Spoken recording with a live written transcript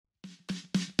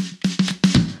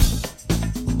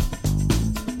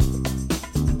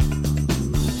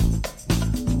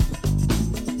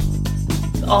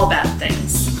all bad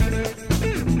things.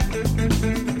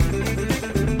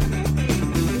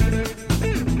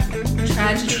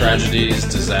 Tragedies,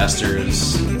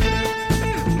 disasters.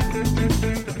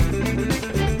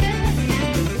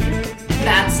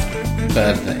 Bad stuff.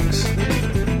 Bad things.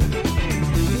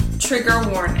 Trigger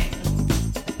warning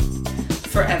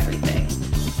for everything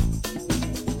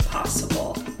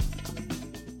possible.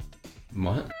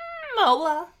 What?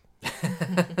 Mola.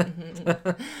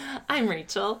 I'm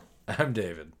Rachel. I'm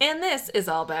David. And this is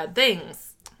All Bad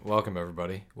Things. Welcome,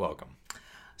 everybody. Welcome.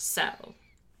 So,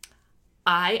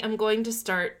 I am going to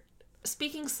start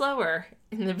speaking slower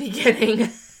in the beginning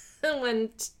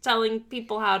when telling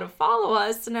people how to follow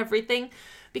us and everything,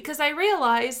 because I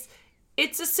realize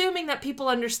it's assuming that people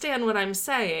understand what I'm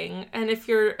saying. And if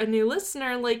you're a new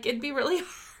listener, it'd be really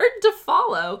hard to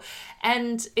follow.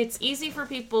 And it's easy for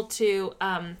people to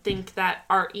think that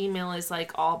our email is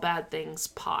All Bad Things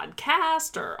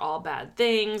Podcast or All Bad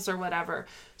Things or whatever.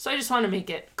 So I just want to make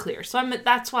it clear. So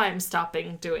that's why I'm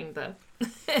stopping doing the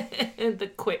the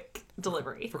quick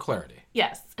delivery. For clarity.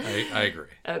 Yes. I agree.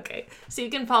 Okay. So you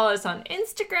can follow us on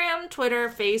Instagram, Twitter,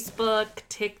 Facebook,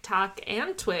 TikTok,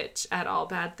 and Twitch at All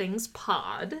Bad Things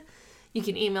Pod. You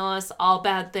can email us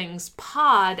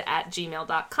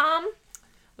allbadthingspod@gmail.com.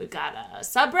 We've got a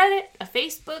subreddit, a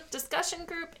Facebook discussion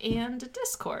group, and a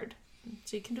Discord.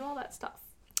 So you can do all that stuff.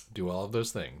 Do all of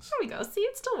those things. There we go. See,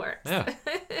 it still works. Yeah.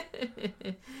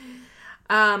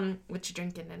 What you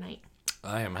drinking tonight?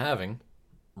 I am having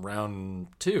round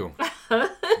 2 or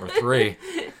 3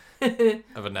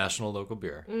 of a national local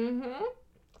beer. Mm-hmm.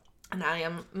 And I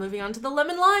am moving on to the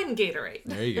lemon lime Gatorade.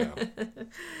 There you go.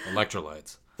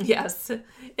 Electrolytes. Yes.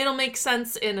 It'll make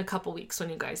sense in a couple weeks when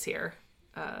you guys hear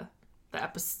the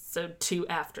episode 2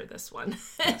 after this one.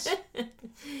 Yes.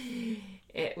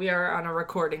 We are on a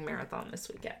recording marathon this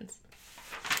weekend.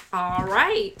 All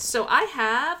right. So I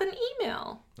have an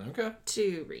email Okay.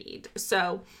 to read.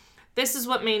 So this is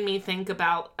what made me think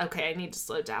about, okay, I need to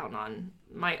slow down on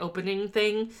my opening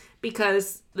thing,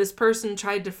 because this person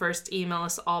tried to first email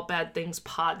us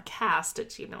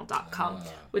allbadthingspodcast@gmail.com,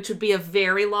 which would be a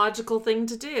very logical thing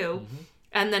to do. Mm-hmm.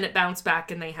 And then it bounced back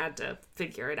and they had to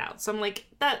figure it out. So I'm like,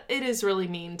 that it is really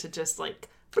mean to just and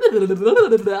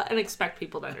expect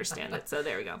people to understand it. So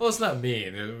there we go. Well, it's not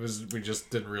mean. We just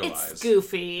didn't realize. It's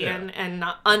goofy and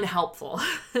not unhelpful.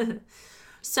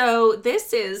 So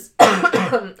this is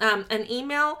an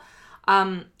email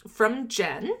from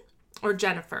Jen, or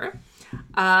Jennifer.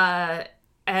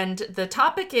 And the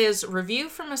topic is review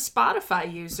from a Spotify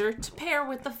user to pair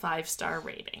with the 5-star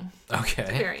rating.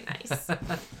 Okay. Very nice.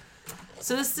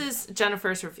 So this is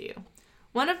Jennifer's review.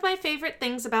 One of my favorite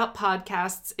things about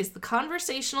podcasts is the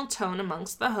conversational tone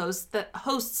amongst the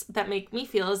hosts that make me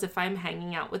feel as if I'm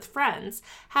hanging out with friends,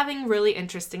 having really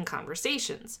interesting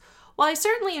conversations. While I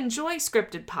certainly enjoy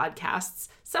scripted podcasts,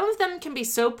 some of them can be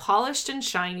so polished and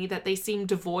shiny that they seem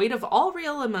devoid of all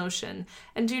real emotion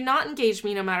and do not engage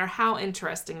me no matter how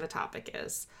interesting the topic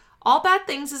is. All Bad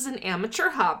Things is an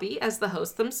amateur hobby, as the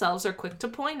hosts themselves are quick to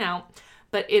point out,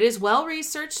 but it is well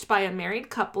researched by a married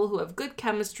couple who have good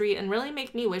chemistry and really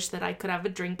make me wish that I could have a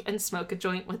drink and smoke a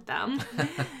joint with them.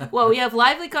 Well, we have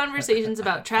lively conversations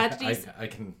about tragedies. I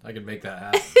can make that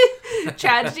happen.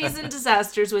 Tragedies and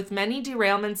disasters with many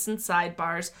derailments and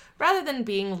sidebars, rather than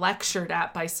being lectured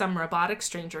at by some robotic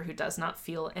stranger who does not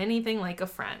feel anything like a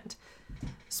friend.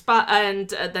 Then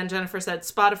Jennifer said,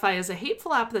 Spotify is a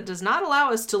hateful app that does not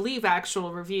allow us to leave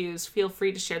actual reviews. Feel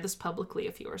free to share this publicly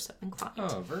if you are so inclined.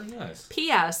 Oh, very nice.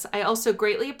 P.S. I also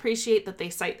greatly appreciate that they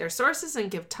cite their sources and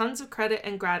give tons of credit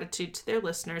and gratitude to their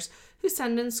listeners who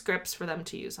send in scripts for them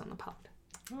to use on the pod.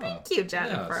 Oh, Thank you,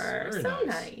 Jennifer. Yes, so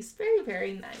nice. Very,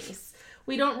 very nice.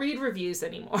 We don't read reviews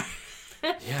anymore.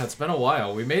 Yeah, it's been a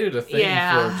while. We made it a thing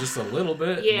for just a little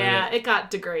bit. Yeah, it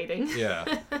got degrading. Yeah.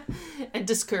 And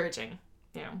discouraging.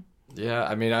 Yeah. Yeah,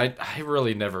 I mean, I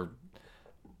really never...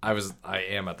 I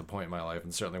am at the point in my life,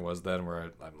 and certainly was then,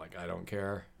 where I'm like, I don't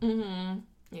care. Mm-hmm.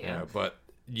 Yeah. But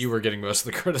you were getting most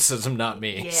of the criticism, not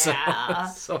me. Yeah.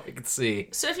 So I could see.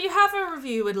 So if you have a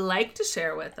review you would like to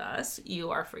share with us,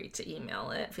 you are free to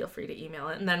email it. Feel free to email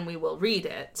it, and then we will read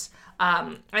it.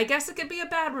 I guess it could be a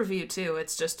bad review, too.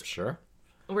 It's just... Sure.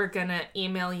 We're going to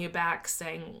email you back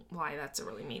saying why that's a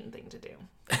really mean thing to do.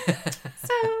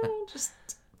 So, just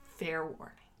fair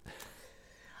warning.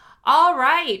 All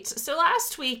right. So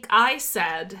last week I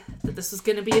said that this was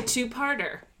going to be a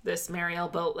 2-parter, this Mariel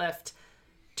boat lift.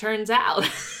 Turns out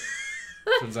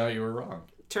Turns out you were wrong.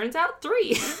 Turns out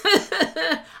 3.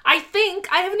 I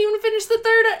think I haven't even finished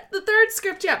the third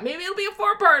script yet. Maybe it'll be a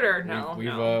 4-parter.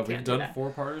 We've done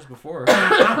 4-parters before.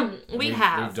 We've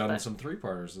done some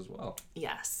 3-parters as well.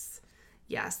 Yes.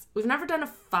 Yes. We've never done a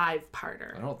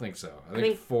 5-parter. I don't think so. I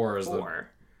think 4 is 4.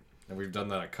 and we've done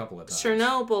that a couple of times.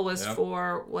 Chernobyl was Yep.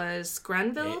 4. Was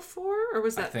Grenville 4? Or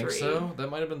was that 3? I think so. That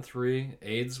might have been 3.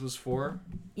 AIDS was 4.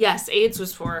 Yes, AIDS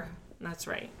was 4. That's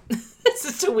right. It's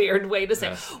just a weird way to say.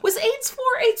 Yes. Was AIDS 4?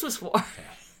 AIDS was 4.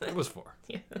 It was 4.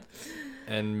 Yeah.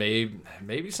 And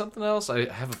maybe something else. I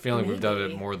have a feeling we've done it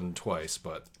Maybe. more than twice,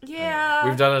 but Yeah.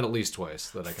 we've done it at least twice.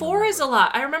 That I can 4 is a remember.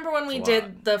 lot. I remember when we It's a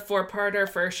did the 4-parter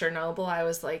for Chernobyl, I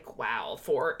was like, wow,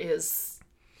 4 is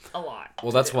a lot.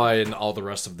 Well, that's why in all the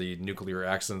rest of the nuclear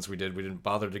accidents we didn't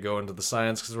bother to go into the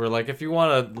science because we're like, if you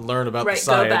want to learn about the Right,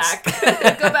 science, go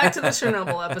back. Go back to the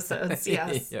Chernobyl episodes.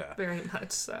 Yes, Yeah. very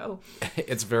much so.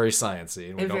 it's very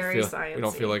sciencey, and we Very don't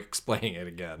sciencey. feel like explaining it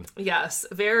again. Yes,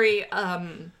 very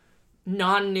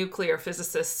non-nuclear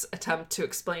physicists attempt to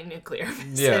explain nuclear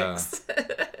physics.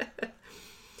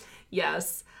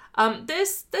 Yes.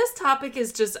 This topic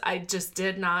is just, I just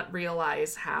did not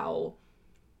realize how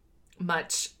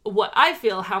much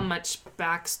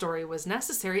backstory was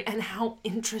necessary and how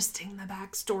interesting the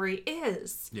backstory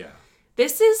is. Yeah.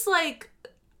 This is like,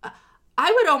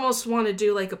 I would almost want to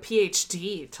do like a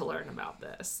PhD to learn about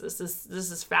this. This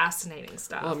is fascinating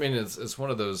stuff. Well, I mean, it's one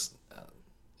of those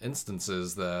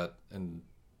instances that in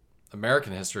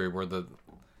American history where the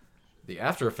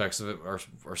after effects of it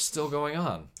are still going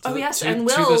on. Oh, yes, to and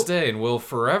to this day, and will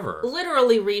forever.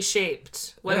 Literally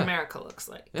reshaped what Yeah. America looks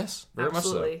like. Yes, very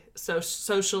Absolutely. So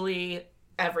socially,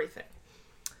 everything.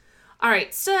 All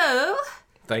right, so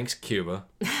Thanks, Cuba.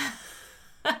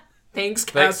 thanks,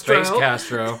 Castro. Thanks,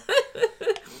 Castro.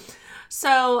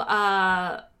 So,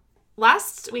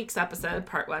 last week's episode,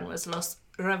 part 1, was Los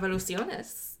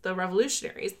Revoluciones, the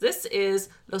revolutionaries. This is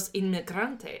Los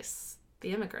Inmigrantes,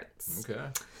 the immigrants. Okay.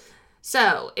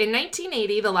 So, in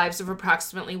 1980, the lives of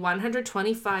approximately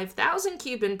 125,000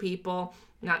 Cuban people,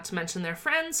 not to mention their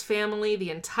friends, family, the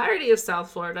entirety of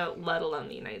South Florida, let alone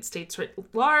the United States writ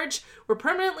large, were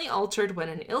permanently altered when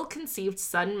an ill-conceived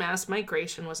sudden mass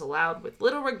migration was allowed with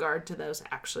little regard to those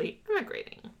actually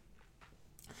immigrating.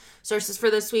 Sources for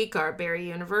this week are Barry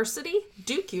University,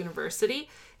 Duke University,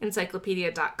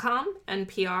 Encyclopedia.com,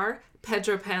 NPR,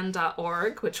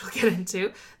 PedroPan.org, which we'll get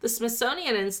into, the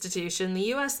Smithsonian Institution, the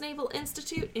U.S. Naval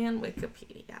Institute, and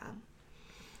Wikipedia.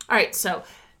 All right, so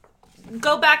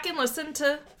go back and listen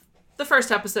to the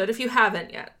first episode if you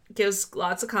haven't yet. Gives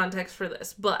lots of context for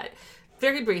this, but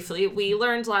very briefly, we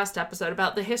learned last episode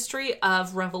about the history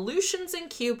of revolutions in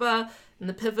Cuba and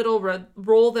the pivotal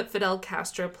role that Fidel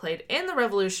Castro played in the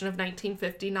revolution of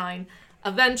 1959,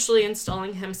 eventually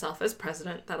installing himself as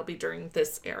president. That'll be during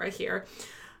this era here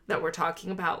that we're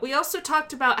talking about. We also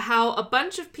talked about how a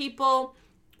bunch of people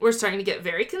were starting to get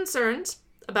very concerned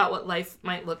about what life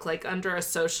might look like under a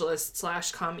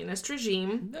socialist/communist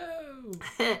regime.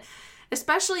 No.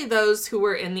 Especially those who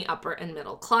were in the upper and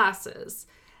middle classes.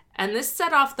 And this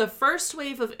set off the first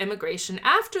wave of immigration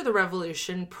after the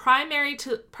revolution, primarily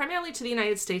to the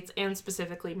United States and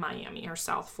specifically Miami or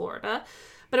South Florida.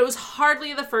 But it was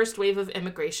hardly the first wave of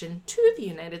immigration to the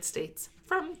United States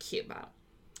from Cuba.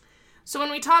 So when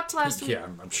we talked last week... Yeah,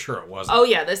 I'm sure it wasn't. Oh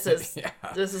yeah, this is Yeah.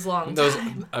 this is long Those,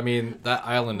 time. I mean, that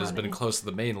island has been close to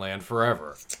the mainland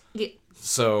forever. Yeah.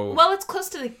 So Well, it's close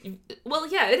to the... Well,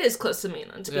 yeah, it is close to the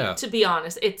mainland, to be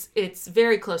honest. It's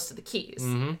very close to the Keys.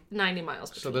 90 miles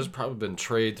between. so there's probably been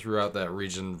trade throughout that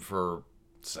region for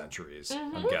centuries,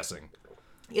 I'm guessing.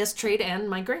 Yes, trade and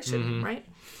migration, right?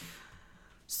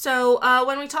 So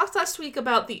when we talked last week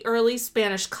about the early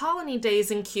Spanish colony days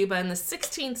in Cuba in the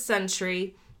 16th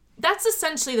century, that's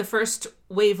essentially the first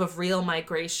wave of real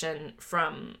migration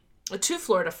to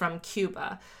Florida from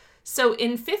Cuba. So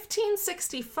in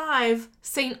 1565,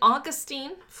 St.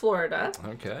 Augustine, Florida,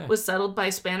 Okay. was settled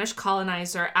by Spanish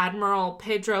colonizer Admiral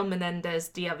Pedro Menendez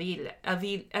de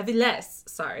Aviles.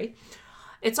 Sorry.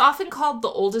 It's often called the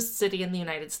oldest city in the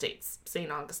United States,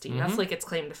 St. Augustine. That's like its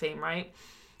claim to fame, right?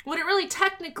 What it really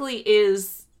technically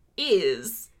is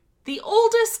the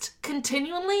oldest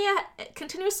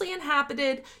continuously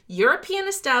inhabited European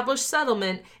established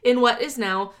settlement in what is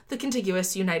now the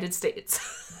contiguous United States.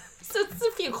 So it's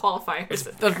a few qualifiers.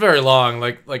 That's very long.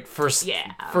 Like first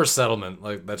Yeah. first settlement.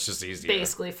 Like that's just easier.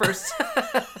 Basically, first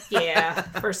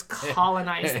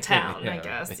colonized town, I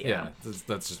guess. Yeah.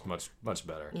 That's just much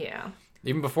better. Yeah.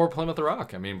 Even before Plymouth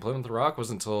Rock. I mean, Plymouth Rock was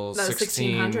until That was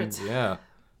 1600s. Yeah,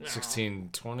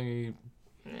 1620.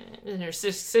 There's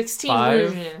 16.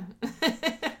 Five.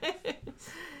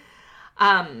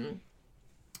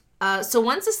 So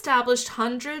once established,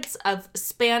 hundreds of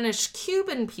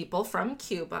Spanish-Cuban people from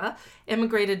Cuba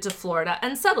immigrated to Florida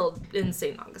and settled in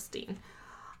St. Augustine.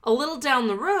 A little down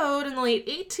the road, in the late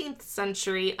 18th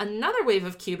century, another wave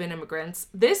of Cuban immigrants,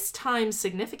 this time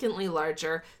significantly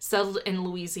larger, settled in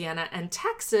Louisiana and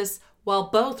Texas, while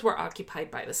both were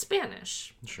occupied by the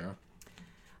Spanish. Sure.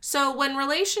 So when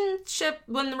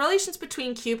the relations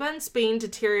between Cuba and Spain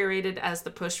deteriorated as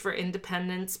the push for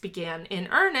independence began in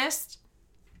earnest,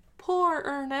 poor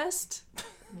Ernest,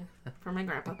 for my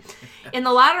grandpa, in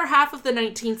the latter half of the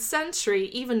 19th century,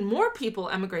 even more people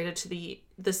emigrated to the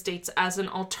States as an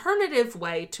alternative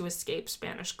way to escape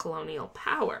Spanish colonial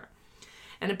power.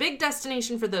 And a big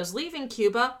destination for those leaving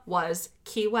Cuba was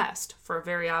Key West. For a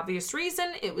very obvious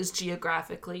reason, it was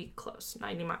geographically close,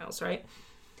 90 miles, right?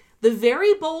 The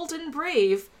very bold and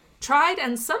brave tried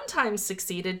and sometimes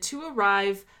succeeded to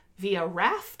arrive via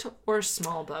raft or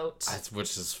small boat.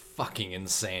 Which is fucking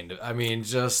insane. I mean,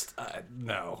 just,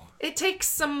 no. It takes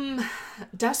some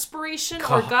desperation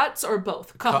or guts or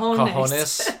both.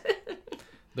 Cojones.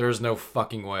 There's no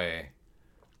fucking way.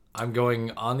 I'm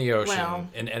going on the ocean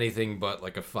in anything but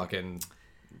like a fucking,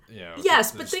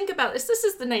 Yes, but think about this. This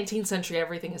is the 19th century.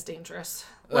 Everything is dangerous.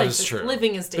 That is true.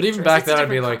 Living is dangerous. But even back then, I'd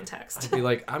be context.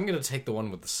 like, I'm going to take the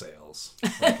one with the sails.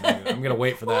 Like, I'm going to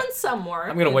wait for that. Well, and some more.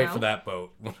 I'm going to wait for that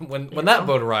boat. When that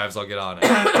boat arrives, I'll get on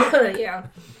it. Yeah.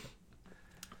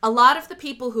 A lot of the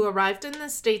people who arrived in the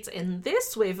States in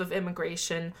this wave of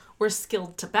immigration were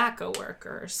skilled tobacco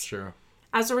workers. Sure.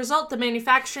 As a result, the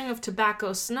manufacturing of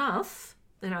tobacco snuff,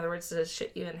 in other words, the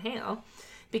shit you inhale,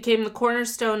 became the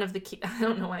cornerstone of the I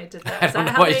don't know why I did that. I don't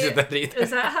know why you did that either.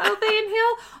 Is that how they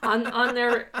inhale?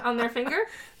 On their finger?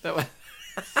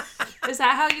 Is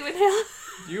that how you inhale?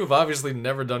 You have obviously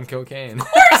never done cocaine. Of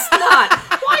course not!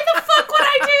 Why the fuck would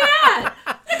I do that?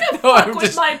 I can fuck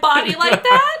with my body like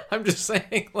that. I'm just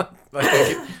saying, like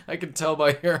I can tell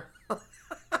by your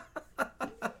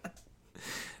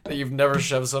that you've never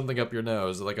shoved something up your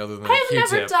nose, like other than a Q-tip. I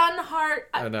have never done hard.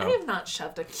 I have not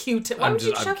shoved a Q-tip. Why would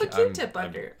you shove a Q-tip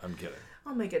under? I'm kidding.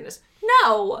 Oh my goodness.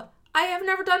 No! I have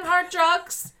never done hard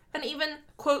drugs, and even,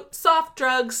 quote, soft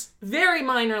drugs, very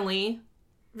minorly,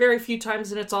 very few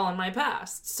times, and it's all in my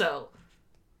past. So,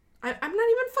 I'm not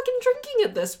even fucking drinking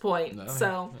at this point. No,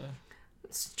 so,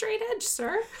 straight edge,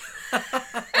 sir.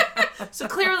 So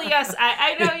clearly, yes,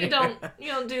 I know you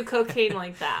don't do cocaine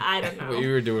like that. I don't know. What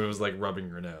you were doing was like rubbing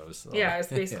your nose. Yeah, it's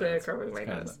basically like rubbing my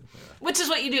nose. Which is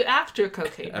what you do after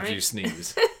cocaine, after right? you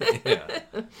sneeze. Yeah.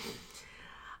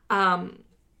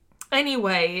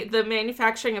 Anyway, the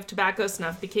manufacturing of tobacco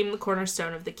snuff became the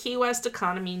cornerstone of the Key West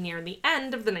economy near the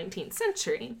end of the 19th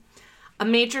century. A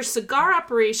major cigar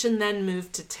operation then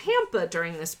moved to Tampa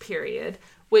during this period,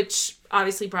 which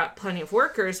obviously brought plenty of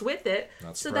workers with it.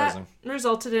 Not surprising. So that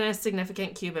resulted in a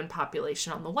significant Cuban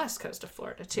population on the west coast of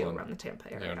Florida, too, around the Tampa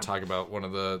area. Talk about one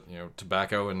of the,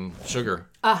 tobacco and sugar.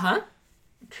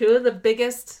 Two of the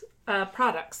biggest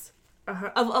products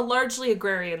of a largely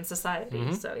agrarian society.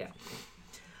 Mm-hmm. So, yeah.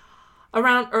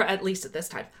 Or at least at this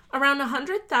time, around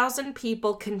 100,000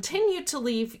 people continued to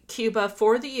leave Cuba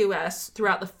for the U.S.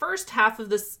 throughout the first half of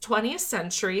the 20th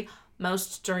century,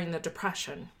 most during the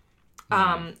Depression.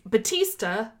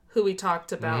 Batista, who we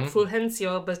talked about,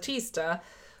 Fulgencio Batista,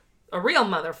 a real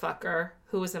motherfucker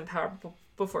who was in power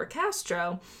before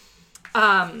Castro,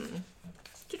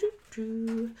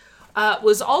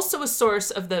 was also a source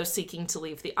of those seeking to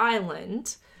leave the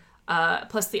island.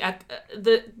 Plus,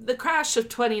 the crash of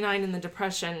 29 in the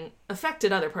Depression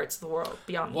affected other parts of the world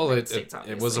beyond the United States,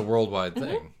 obviously. It was a worldwide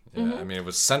thing. Yeah, I mean, it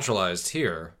was centralized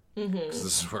here, because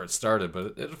this is where it started,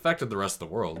 but it affected the rest of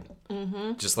the world.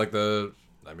 Just like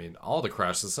all the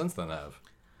crashes since then have.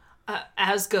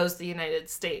 As goes the United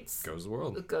States. Goes the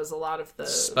world. It goes a lot of the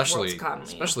world's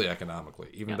economy. Especially economically,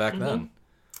 even back then.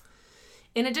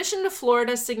 In addition to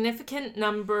Florida, significant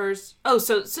numbers...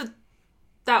 so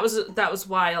that was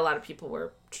why a lot of people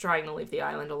were trying to leave the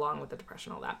island, along with the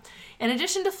Depression and all that. In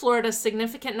addition to Florida,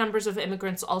 significant numbers of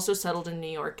immigrants also settled in New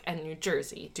York and New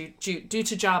Jersey due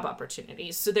to job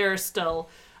opportunities. So there are still...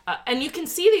 and you can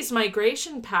see these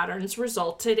migration patterns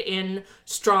resulted in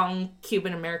strong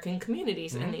Cuban-American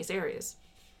communities in these areas.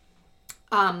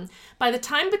 By the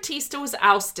time Batista was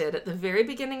ousted at the very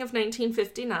beginning of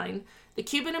 1959, the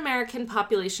Cuban-American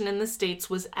population in the States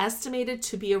was estimated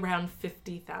to be around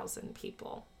 50,000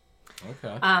 people.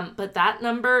 Okay. But that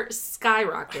number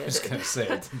skyrocketed. I was going to say,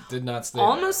 it did not stay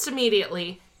almost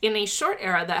immediately in a short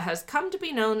era that has come to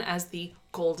be known as the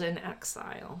Golden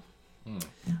Exile.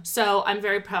 So I'm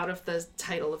very proud of the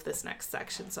title of this next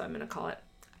section, so I'm going to call it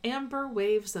Amber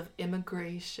Waves of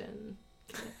Immigration.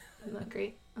 Isn't that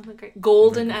great?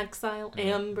 Golden Exile,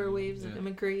 Amber Waves of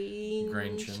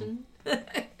Immigration.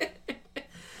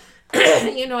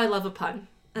 You know I love a pun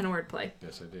and a wordplay.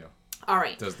 Yes, I do. All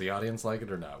right. Does the audience like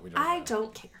it or not? We don't I know.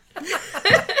 don't care.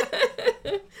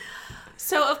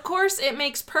 So, of course, it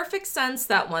makes perfect sense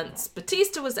that once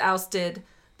Batista was ousted,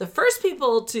 the first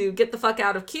people to get the fuck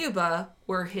out of Cuba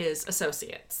were his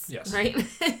associates. Yes. Right?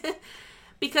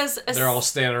 Because... They're all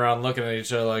standing around looking at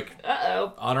each other like,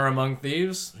 Uh-oh. honor among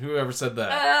thieves? Whoever said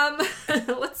that?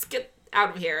 Let's get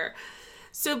out of here.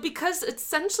 So, because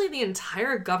essentially the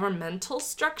entire governmental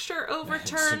structure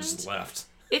overturned... Just left.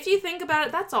 If you think about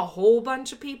it, that's a whole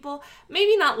bunch of people.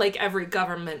 Maybe not like every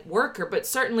government worker, but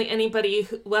certainly anybody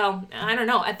who, well, I don't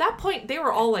know. At that point, they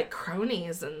were all like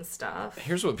cronies and stuff.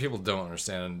 Here's what people don't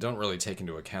understand and don't really take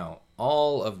into account.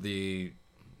 All of the,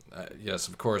 yes,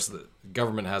 of course, the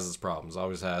government has its problems.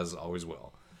 Always has, always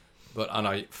will. But on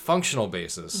a functional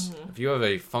basis, if you have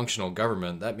a functional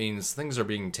government, that means things are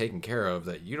being taken care of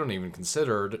that you don't even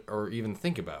consider or even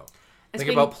think about.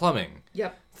 Think about plumbing.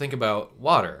 Yep. Think about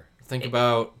water. Think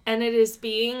about... And it is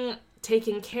being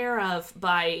taken care of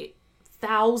by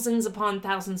thousands upon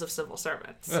thousands of civil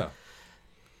servants. Yeah.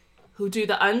 Who do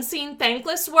the unseen,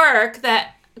 thankless work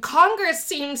that Congress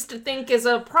seems to think is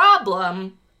a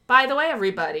problem. By the way,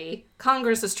 everybody,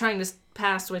 Congress is trying to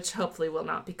pass, which hopefully will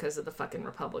not because of the fucking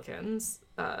Republicans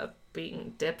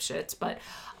being dipshits, but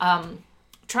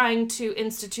trying to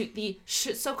institute the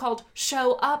so-called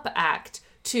Show Up Act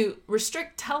to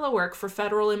restrict telework for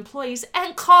federal employees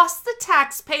and cost the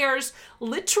taxpayers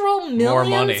literal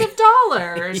millions of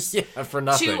dollars Yeah, for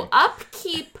nothing. to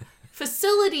upkeep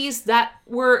facilities that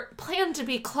were planned to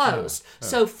be closed.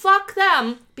 So fuck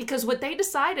them, because what they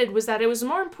decided was that it was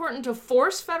more important to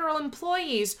force federal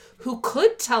employees who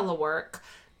could telework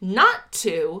not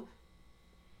to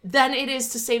than it is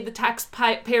to save the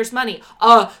taxpayers' money.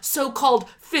 So-called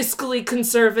fiscally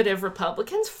conservative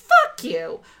Republicans, fuck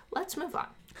you. Let's move on.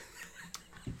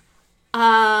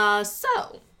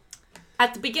 So,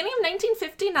 at the beginning of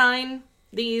 1959,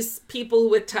 these people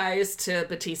with ties to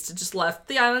Batista just left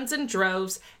the islands in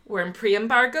droves. We're in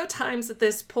pre-embargo times at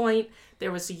this point.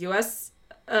 There was a U.S.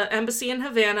 Embassy in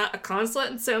Havana, a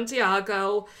consulate in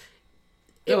Santiago.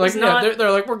 They're like,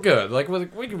 they're like, we're good. Like,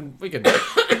 we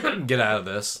can get out of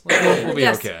this. Like, we'll be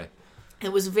Yes. okay.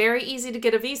 It was very easy to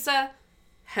get a visa,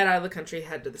 head out of the country,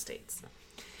 head to the States.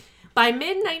 By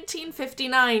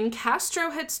mid-1959, Castro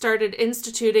had started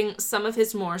instituting some of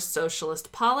his more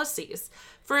socialist policies.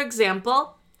 For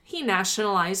example, he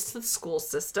nationalized the school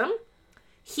system.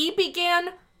 He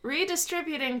began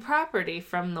redistributing property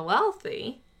from the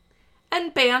wealthy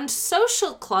and banned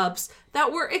social clubs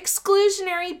that were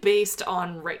exclusionary based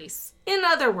on race. In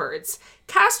other words,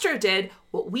 Castro did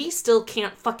what we still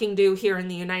can't fucking do here in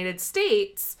the United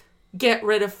States: get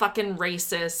rid of fucking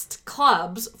racist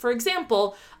clubs. For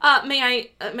example, may I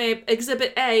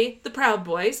Exhibit A, the Proud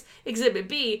Boys, Exhibit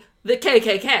B, the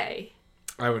KKK.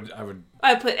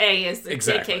 I put A as the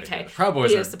exactly. KKK. Yeah. Proud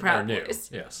Boys B as the are Proud new. Boys.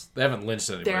 Yes, they haven't lynched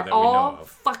anybody They're that all we know of.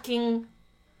 fucking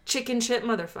chicken shit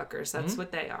motherfuckers. That's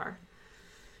what they are.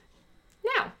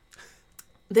 Now,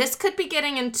 this could be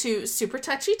getting into super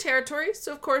touchy territory,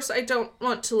 so of course I don't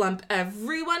want to lump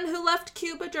everyone who left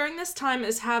Cuba during this time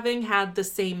as having had the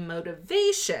same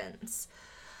motivations.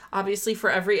 Obviously, for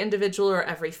every individual or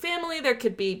every family, there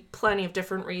could be plenty of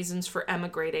different reasons for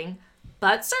emigrating,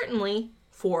 but certainly,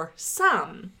 for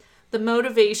some, the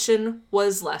motivation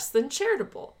was less than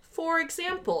charitable. For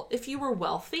example, if you were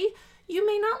wealthy, you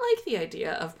may not like the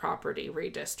idea of property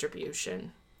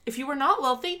redistribution. If you were not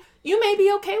wealthy, you may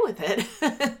be okay with it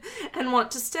and want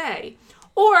to stay.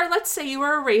 Or let's say you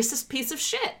were a racist piece of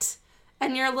shit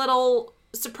and your little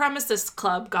supremacist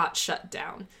club got shut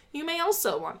down. You may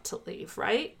also want to leave,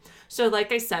 right? So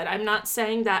like I said, I'm not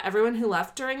saying that everyone who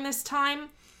left during this time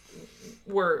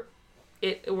were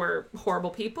horrible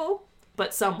people,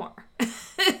 but some were.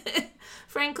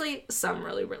 Frankly, some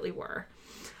really, really were.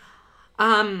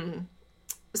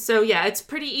 So yeah, it's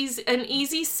pretty easy, an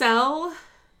easy sell.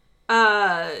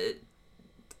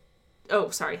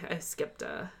 Sorry, I skipped.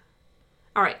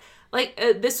 All right,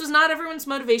 this was not everyone's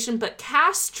motivation, but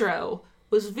Castro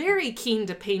was very keen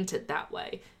to paint it that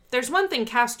way. If there's one thing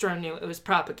Castro knew, it was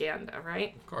propaganda,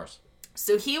 right? Of course.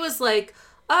 So he was like,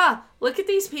 look at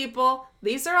these people.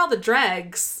 These are all the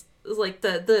dregs, like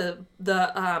the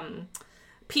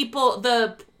people,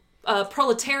 the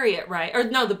proletariat, right? Or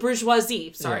no, the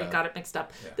bourgeoisie. Sorry, got it mixed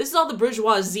up. Yeah. This is all the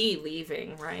bourgeoisie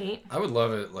leaving, right? I would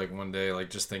love it, like, one day, like,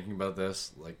 just thinking about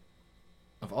this, like,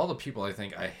 of all the people I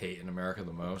think I hate in America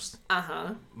the most,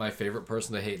 my favorite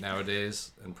person to hate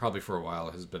nowadays, and probably for a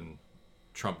while, has been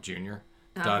Trump Jr.,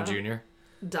 Don Jr.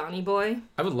 Donnie boy.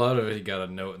 I would love it if he got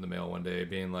a note in the mail one day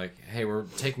being like, hey, we're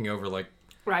taking over, like,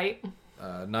 right,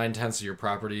 9/10 of your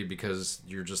property because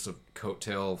you're just a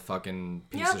coattail fucking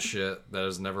piece Yep. of shit that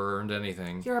has never earned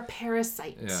anything. You're a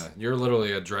parasite. Yeah, you're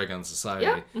literally a drag on society.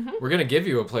 Yeah, We're gonna give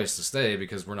you a place to stay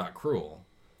because we're not cruel.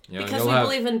 You know, Because you'll we have,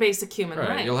 believe in basic human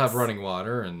rights. You'll have running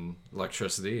water and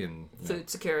electricity and food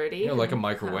security. like a and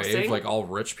microwave, housing. like all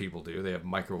rich people do. They have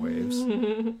microwaves.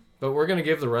 But we're gonna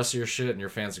give the rest of your shit and your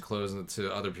fancy clothes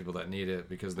to other people that need it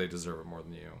because they deserve it more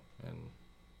than you. And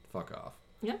fuck off.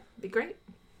 Yeah, be great.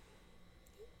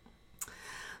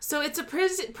 So it's a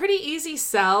pretty easy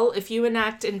sell if you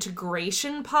enact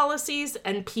integration policies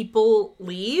and people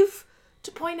leave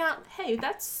to point out, hey,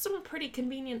 that's some pretty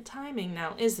convenient timing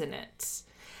now, isn't it?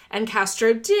 And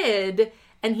Castro did,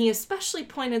 and he especially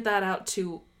pointed that out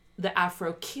to the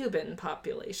Afro-Cuban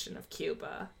population of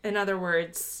Cuba. In other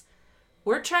words,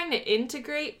 we're trying to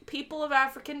integrate people of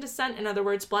African descent, in other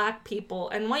words, black people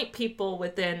and white people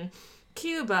within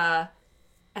Cuba,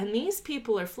 and these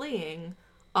people are fleeing.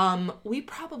 We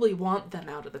probably want them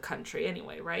out of the country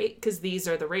anyway, right? Because these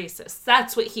are the racists.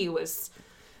 That's what he was,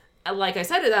 like I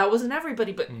said, that wasn't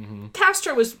everybody, but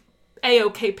Castro was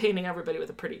A-okay painting everybody with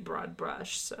a pretty broad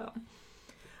brush, so.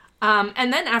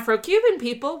 And then Afro-Cuban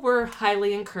people were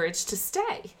highly encouraged to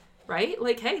stay, right?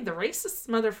 Like, hey, the racist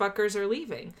motherfuckers are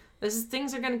leaving.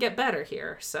 Things are going to get better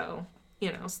here, so,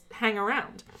 hang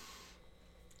around.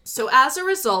 So as a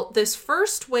result, this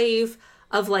first wave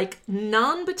of, like,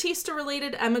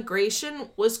 non-Batista-related emigration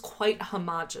was quite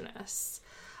homogenous.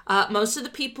 Most of the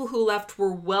people who left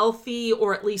were wealthy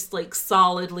or at least, like,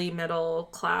 solidly middle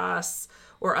class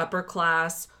or upper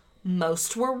class.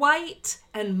 Most were white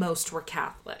and most were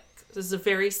Catholic. This is a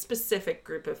very specific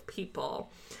group of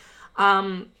people.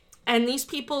 And these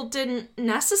people didn't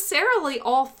necessarily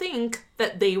all think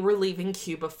that they were leaving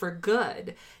Cuba for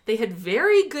good. They had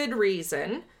very good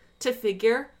reason to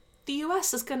figure the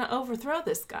U.S. is going to overthrow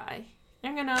this guy.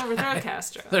 They're going to overthrow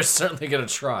Castro. They're certainly going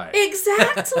to try.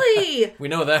 Exactly. We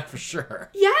know that for sure.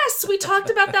 Yes, we talked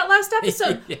about that last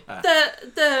episode. Yeah.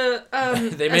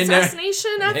 The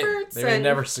assassination efforts. They may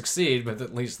never succeed, but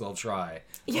at least they'll try.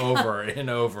 Yeah. Over and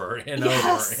over and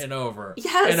Yes. over and over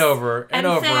Yes. and over and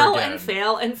over fail again. and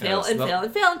fail and fail Yes, and they'll- fail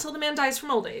and fail until the man dies from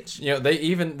old age. You know,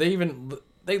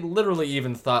 they literally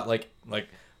even thought like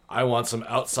I want some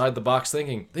outside the box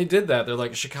thinking. They did that. They're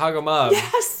like Chicago Mob.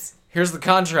 Yes. Here's the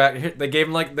contract. They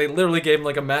literally gave him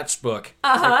like a matchbook.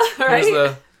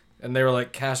 Right. And they were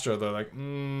like Castro. They're like,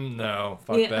 no,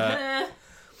 fuck that.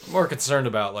 I'm more concerned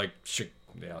about like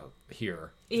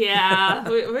here. Yeah,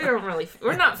 we don't really.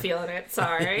 We're not feeling it.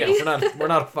 Sorry. Yeah, we're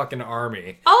not a fucking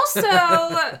army. Also,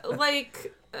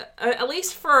 like at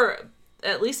least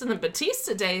in the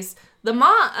Batista days, the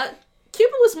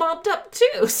Cuba was mobbed up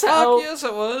too. So Fuck yes,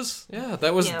 it was. Yeah,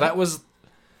 that was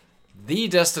the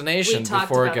destination We talked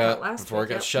before it about that got last before it week,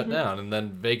 got yep. shut down, and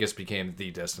then Vegas became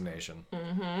the destination.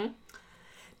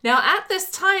 Now, at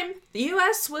this time, the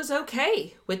U.S. was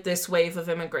okay with this wave of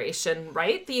immigration,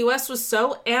 right? The U.S. was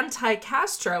so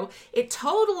anti-Castro, it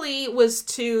totally was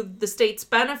to the state's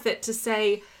benefit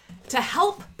to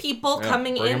help people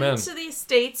coming bring 'em in. into these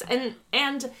states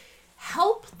and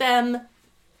help them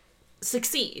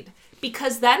succeed.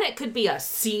 Because then it could be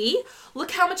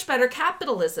look how much better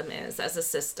capitalism is as a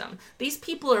system. These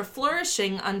people are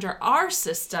flourishing under our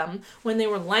system when they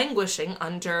were languishing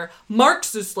under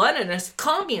Marxist-Leninist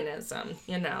communism,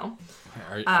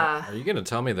 Are you going to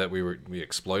tell me that we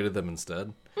exploited them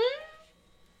instead?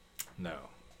 No.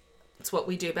 It's what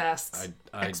we do best.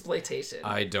 I Exploitation.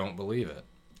 I don't believe it.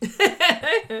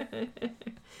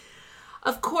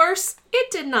 Of course,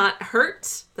 it did not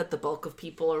hurt that the bulk of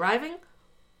people arriving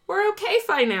were okay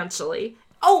financially.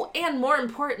 Oh, and more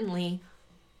importantly,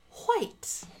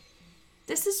 white.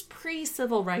 This is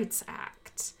pre-Civil Rights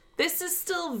Act. This is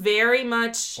still very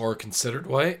much... Or considered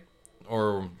white,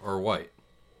 or white.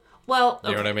 Well,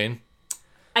 You know what I mean?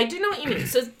 I do know what you mean.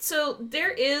 So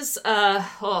there is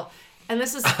and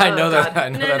this is I know God.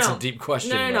 that's a deep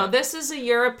question. No. but- This is a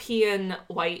European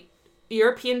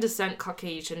descent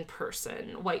Caucasian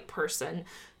person, white person,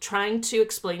 trying to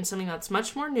explain something that's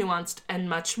much more nuanced and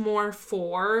much more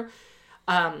for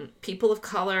people of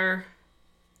color,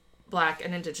 Black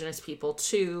and Indigenous people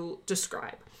to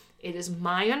describe. It is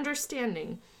my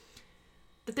understanding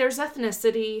that there's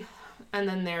ethnicity and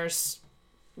then there's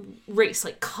race,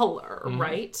 like color,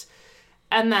 right?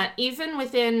 And that even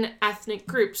within ethnic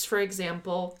groups, for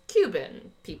example,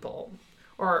 Cuban people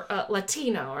or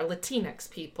Latino or Latinx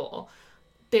people,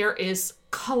 there is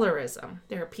colorism.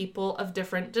 There are people of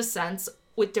different descents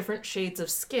with different shades of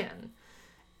skin.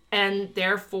 And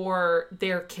therefore,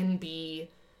 there can be,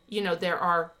 there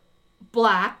are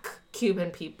Black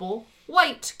Cuban people,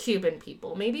 white Cuban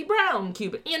people, maybe brown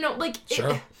Cuban,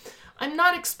 Sure. I'm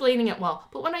not explaining it well,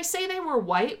 but when I say they were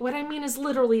white, what I mean is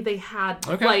literally they had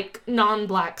like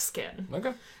non-black skin.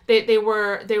 Okay. They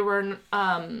were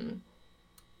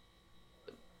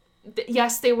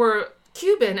yes, they were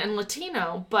Cuban and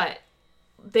Latino, but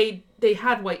they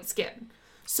had white skin.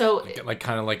 So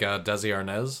Kind of like a Desi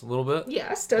Arnaz a little bit?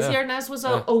 yes, Desi Arnaz was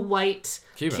a white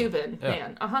Cuban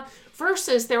man.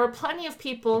 Versus there were plenty of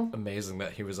people. Amazing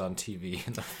that he was on TV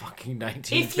in the fucking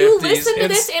 1950s. If you listen to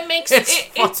this, it makes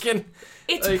it's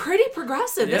like, pretty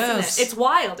progressive, yes. isn't it? It's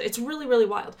wild. It's really, really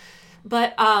wild.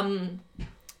 But and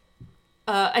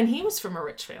he was from a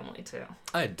rich family too.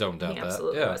 I don't doubt that.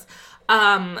 Absolutely was.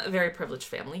 A very privileged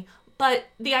family. But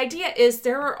the idea is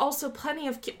there are also plenty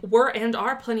of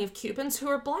plenty of Cubans who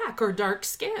are black or dark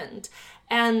skinned,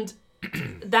 and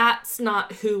that's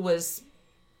not who was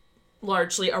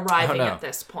largely arriving at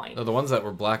this point. No, the ones that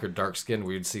were black or dark skinned,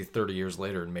 we would see 30 years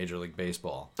later in Major League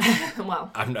Baseball.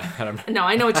 Well, no,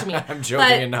 I know what you mean. I'm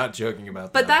joking and not joking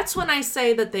about that. But that's when I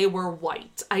say that they were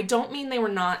white. I don't mean they were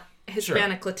not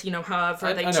Hispanic, Latino,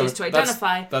 however they choose to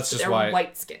identify. That's just they're why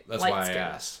white skin. That's light why skin. I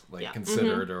asked,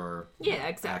 considered or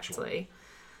exactly.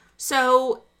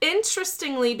 So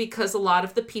interestingly, because a lot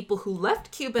of the people who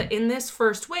left Cuba in this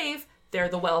first wave, they're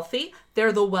the wealthy,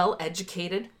 they're the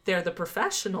well-educated, they're the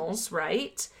professionals,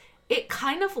 right? It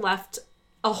kind of left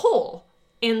a hole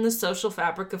in the social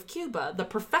fabric of Cuba. The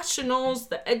professionals,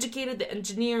 the educated, the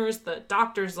engineers, the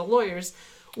doctors, the lawyers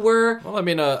were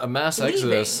a mass leaving.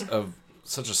 exodus of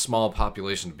such a small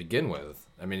population to begin with.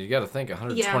 I mean, you got to think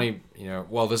 120,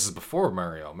 this is before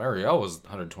Mariel. Mariel was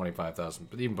 125,000,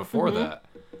 but even before that,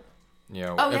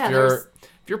 if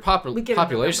your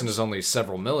population is only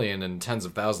several million and tens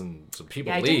of thousands of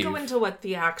people leave. I didn't go into what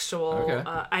the actual,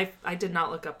 I did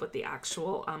not look up what the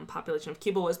actual population of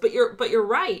Cuba was, but you're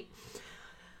right.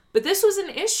 But this was an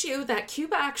issue that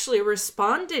Cuba actually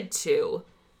responded to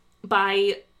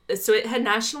so it had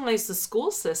nationalized the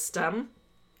school system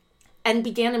and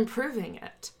began improving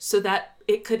it so that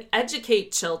it could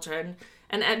educate children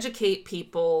and educate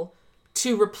people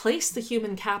to replace the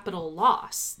human capital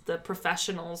loss, the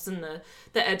professionals and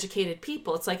the educated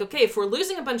people. It's like, okay, if we're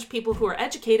losing a bunch of people who are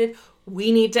educated,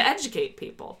 we need to educate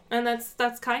people. And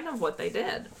that's kind of what they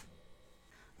did.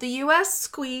 The U.S.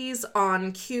 squeeze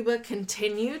on Cuba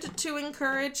continued to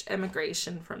encourage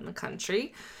immigration from the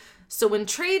country. So when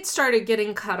trade started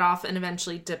getting cut off and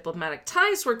eventually diplomatic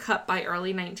ties were cut by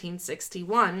early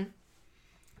 1961,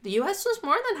 the U.S. was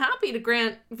more than happy to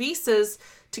grant visas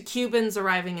to Cubans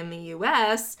arriving in the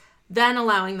U.S., then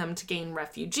allowing them to gain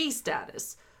refugee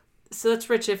status. So that's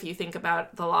rich if you think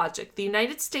about the logic. The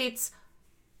United States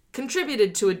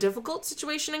contributed to a difficult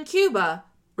situation in Cuba,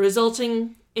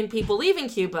 resulting in people leaving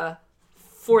Cuba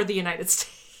for the United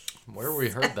States. Where have we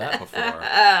heard that before?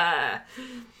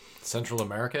 Central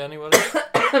America, anybody?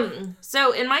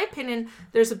 So, in my opinion,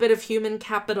 there's a bit of human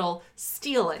capital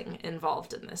stealing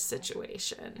involved in this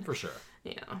situation. For sure.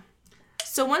 Yeah.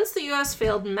 So once the U.S.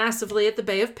 failed massively at the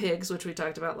Bay of Pigs, which we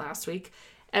talked about last week,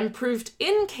 and proved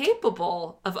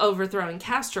incapable of overthrowing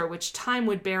Castro, which time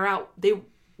would bear out, they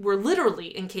were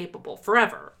literally incapable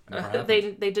forever.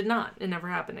 They did not. It never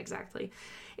happened exactly.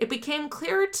 It became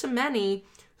clear to many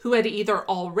who had either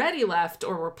already left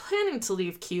or were planning to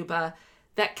leave Cuba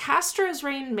that Castro's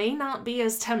reign may not be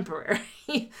as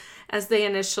temporary as they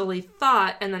initially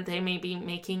thought, and that they may be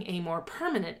making a more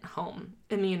permanent home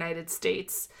in the United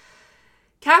States.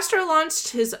 Castro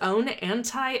launched his own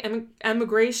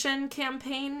anti-immigration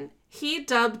campaign. He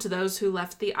dubbed those who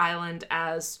left the island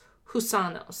as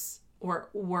Gusanos, or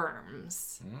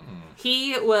worms.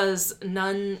 He was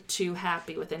none too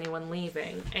happy with anyone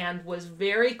leaving, and was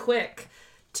very quick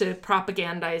to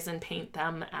propagandize and paint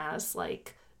them as,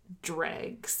 like,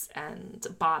 dregs and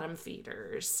bottom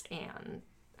feeders and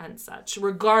such,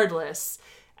 regardless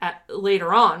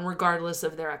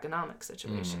of their economic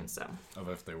situation. So of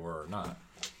if they were or not.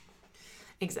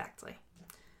 Exactly.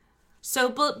 So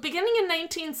beginning in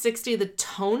 1960, the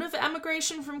tone of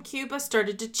emigration from Cuba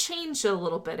started to change a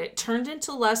little bit. It turned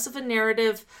into less of a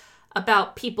narrative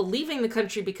about people leaving the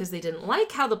country because they didn't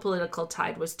like how the political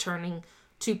tide was turning,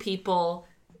 to people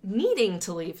needing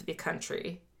to leave the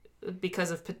country because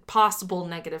of possible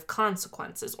negative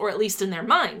consequences, or at least in their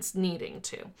minds, needing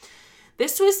to.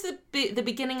 This was the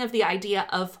beginning of the idea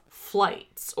of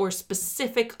flights, or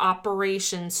specific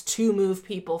operations to move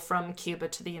people from Cuba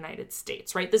to the United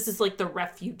States, right? This is like the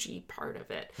refugee part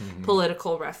of it,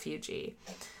 political refugee.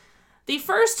 The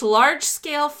first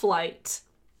large-scale flight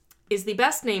is the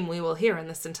best name we will hear in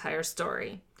this entire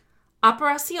story.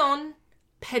 Operación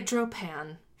Pedro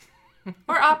Pan.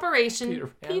 Or Operation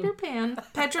Peter Pan.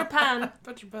 Pedro Pan.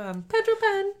 Pedro Pan. Pedro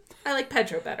Pan. I like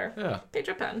Pedro better. Yeah.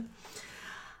 Pedro Pan.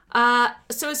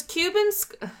 So as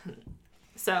Cubans...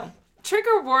 So,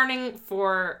 trigger warning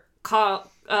for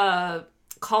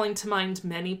calling to mind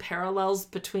many parallels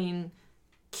between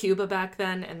Cuba back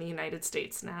then and the United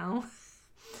States now.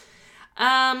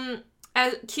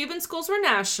 As Cuban schools were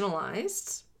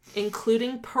nationalized,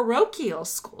 including parochial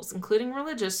schools, including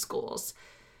religious schools.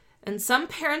 And some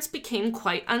parents became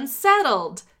quite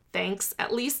unsettled, thanks,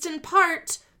 at least in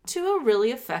part, to a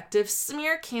really effective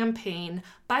smear campaign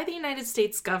by the United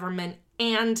States government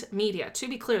and media. To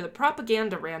be clear, the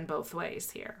propaganda ran both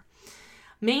ways here.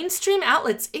 Mainstream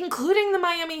outlets, including the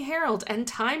Miami Herald and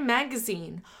Time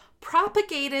magazine,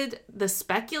 propagated the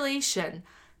speculation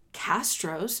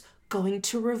Castro's going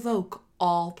to revoke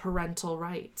all parental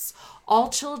rights. All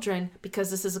children, because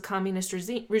this is a communist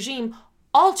regime,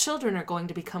 all children are going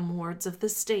to become wards of the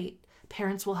state.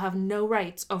 Parents will have no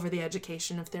rights over the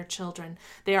education of their children.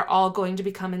 They are all going to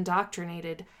become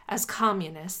indoctrinated as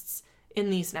communists in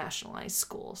these nationalized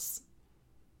schools.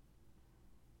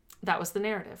 That was the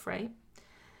narrative, right?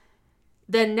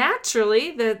 Then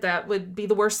naturally, that would be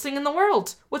the worst thing in the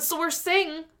world. What's the worst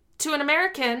thing to an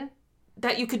American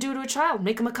that you could do to a child?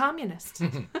 Make him a communist.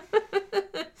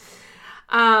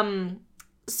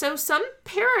 So some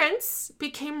parents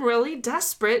became really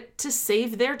desperate to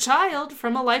save their child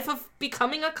from a life of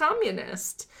becoming a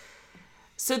communist.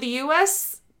 So the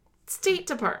U.S. State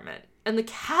Department and the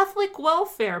Catholic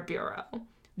Welfare Bureau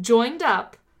joined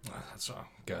up.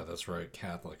 God, that's right.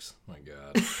 Catholics. My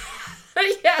God.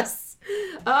 Yes.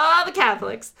 The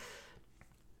Catholics.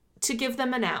 To give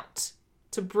them an out.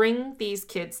 To bring these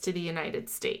kids to the United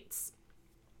States.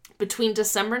 Between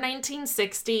December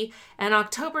 1960 and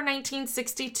October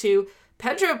 1962,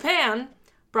 Pedro Pan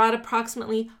brought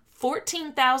approximately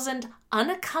 14,000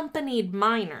 unaccompanied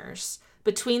minors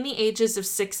between the ages of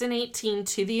 6 and 18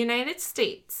 to the United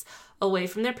States, away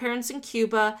from their parents in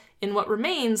Cuba, in what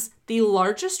remains the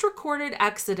largest recorded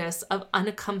exodus of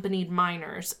unaccompanied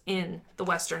minors in the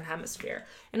Western Hemisphere.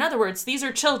 In other words, these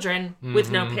are children with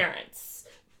no parents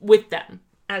with them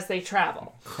as they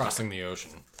travel. Crossing the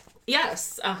ocean.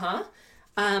 Yes,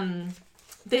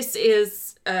 this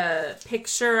is a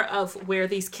picture of where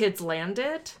these kids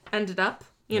ended up,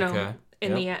 in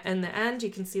the end. You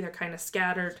can see they're kind of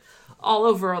scattered all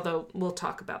over, although we'll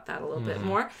talk about that a little bit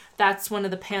more. That's one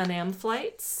of the Pan Am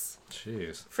flights.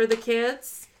 Jeez. For the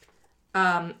kids.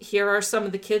 Here are some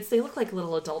of the kids. They look like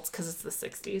little adults because it's the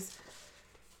 60s.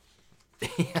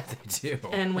 Yeah, they do.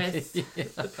 And with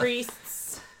the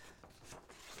priests.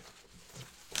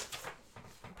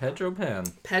 Pedro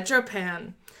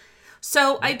Pan.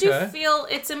 So I do feel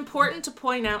it's important to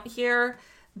point out here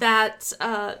that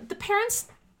the parents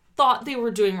thought they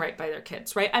were doing right by their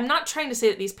kids, right? I'm not trying to say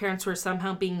that these parents were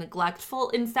somehow being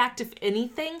neglectful. In fact, if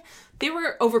anything, they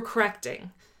were overcorrecting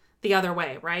the other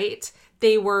way, right?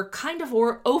 They were kind of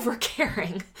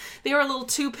overcaring. They were a little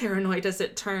too paranoid, as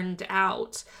it turned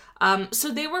out.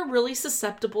 So they were really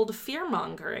susceptible to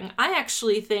fear-mongering. I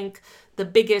actually think the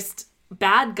biggest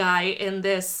bad guy in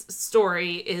this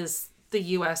story is the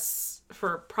U.S.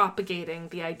 for propagating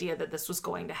the idea that this was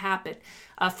going to happen.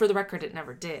 For the record, it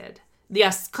never did.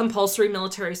 Yes, compulsory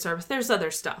military service, there's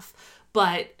other stuff.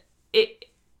 But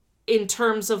in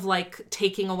terms of like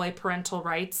taking away parental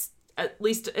rights, at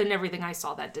least in everything I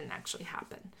saw, that didn't actually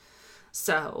happen.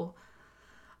 So,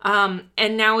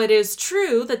 and now it is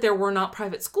true that there were not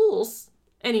private schools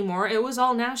anymore. It was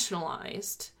all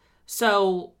nationalized.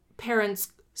 So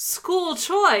parents' school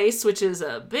choice, which is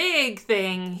a big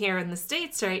thing here in the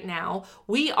States right now,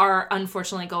 we are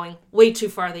unfortunately going way too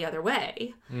far the other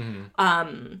way.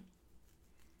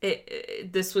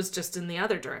 This was just in the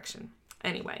other direction.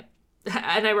 Anyway,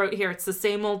 and I wrote here, it's the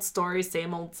same old story,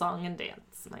 same old song and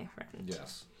dance, my friend.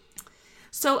 Yes.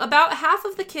 So about half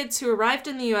of the kids who arrived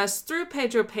in the U.S. through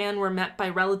Pedro Pan were met by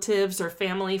relatives or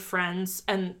family, friends,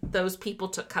 and those people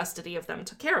took custody of them,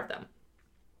 took care of them.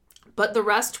 But the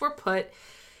rest were put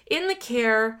in the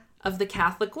care of the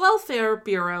Catholic Welfare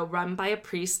Bureau run by a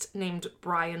priest named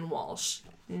Brian Walsh.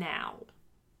 Now,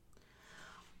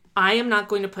 I am not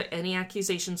going to put any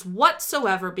accusations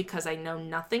whatsoever because I know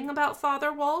nothing about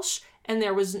Father Walsh, and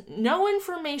there was no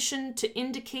information to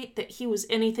indicate that he was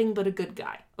anything but a good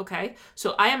guy, okay?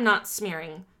 So I am not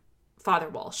smearing Father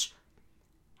Walsh.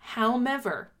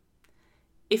 However,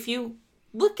 if you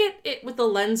look at it with the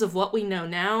lens of what we know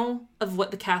now, of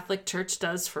what the Catholic Church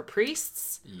does for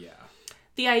priests,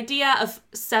 the idea of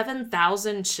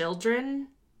 7,000 children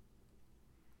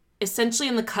essentially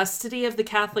in the custody of the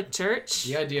Catholic Church.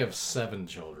 The idea of 7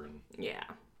 children. Yeah.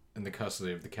 in the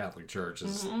custody of the Catholic Church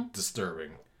is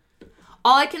disturbing.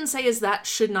 All I can say is that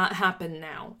should not happen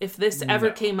now. If this ever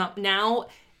came up now,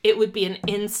 it would be an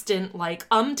instant, like,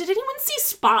 did anyone see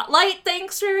Spotlight?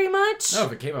 Thanks very much. No,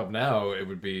 if it came up now, it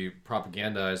would be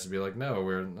propagandized to be like, no,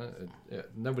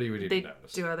 nobody would even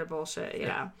notice. They do other bullshit,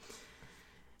 yeah.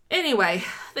 Anyway,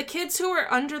 the kids who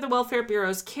were under the Welfare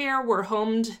Bureau's care were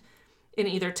homed in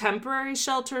either temporary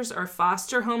shelters or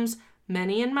foster homes,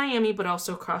 many in Miami, but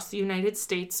also across the United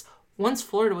States, once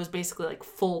Florida was basically, like,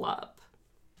 full up.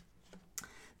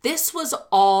 This was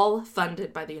all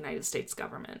funded by the United States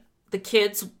government. The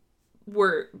kids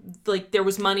were, like, there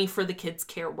was money for the kids'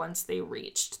 care once they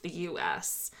reached the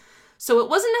U.S. So it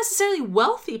wasn't necessarily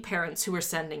wealthy parents who were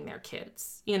sending their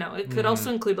kids. You know, it could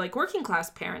also include, like, working class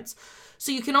parents.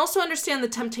 So you can also understand the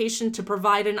temptation to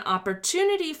provide an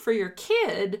opportunity for your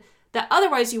kid that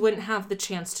otherwise you wouldn't have the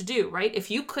chance to do, right?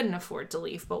 If you couldn't afford to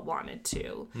leave but wanted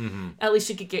to, at least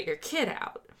you could get your kid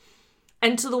out.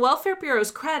 And to the Welfare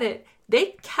Bureau's credit,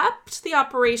 they kept the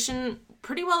operation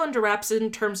pretty well under wraps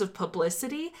in terms of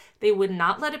publicity. They would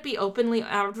not let it be openly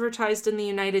advertised in the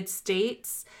United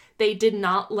States. They did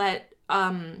not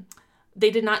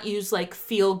use, like,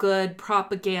 feel-good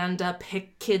propaganda,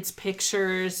 kids'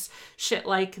 pictures, shit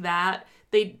like that.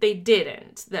 They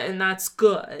didn't, and that's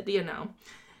good, you know.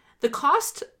 The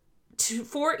cost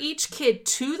for each kid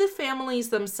to the families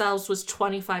themselves was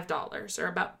 $25, or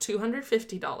about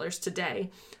 $250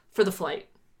 today, for the flight.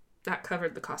 That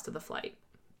covered the cost of the flight.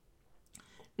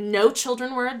 No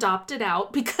children were adopted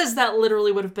out because that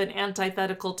literally would have been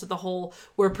antithetical to the whole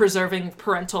we're preserving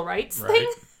parental rights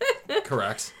thing.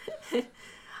 Correct.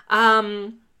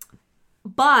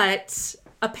 But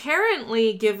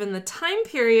apparently, given the time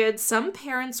period, some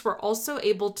parents were also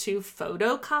able to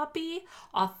photocopy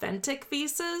authentic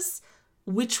visas,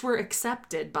 which were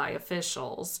accepted by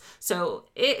officials. So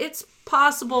it's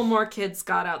possible more kids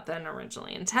got out than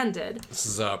originally intended. This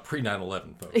is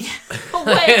pre-9/11, folks.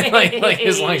 Wait. like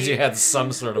as long as you had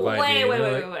some sort of idea.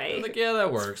 Wait. Like, yeah,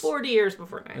 that works. It's 40 years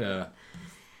before 9/11. Yeah.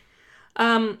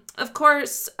 Of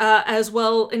course, as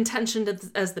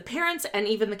well-intentioned as the parents and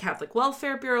even the Catholic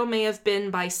Welfare Bureau may have been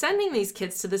by sending these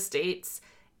kids to the States,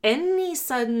 any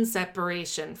sudden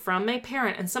separation from a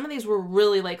parent, and some of these were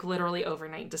really, like, literally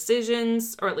overnight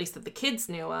decisions, or at least that the kids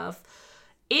knew of,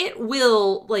 it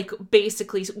will, like,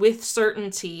 basically with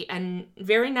certainty and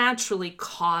very naturally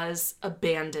cause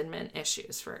abandonment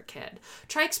issues for a kid.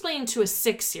 Try explaining to a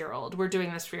 6-year-old, we're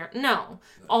doing this for your... No.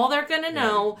 All they're going to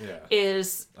know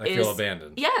is... I feel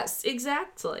abandoned. Yes,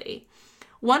 exactly.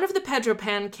 One of the Pedro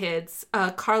Pan kids,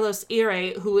 Carlos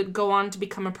Ire, who would go on to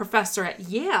become a professor at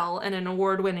Yale and an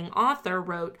award-winning author,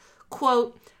 wrote,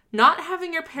 quote, "Not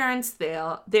having your parents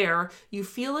there, you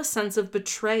feel a sense of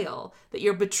betrayal, that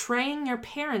you're betraying your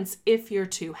parents if you're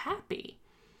too happy.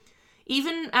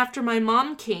 Even after my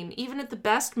mom came, even at the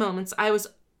best moments,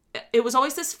 it was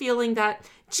always this feeling that,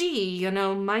 gee, you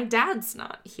know, my dad's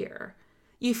not here.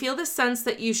 You feel the sense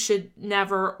that you should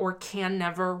never or can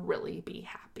never really be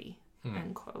happy."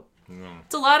 End quote.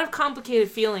 It's a lot of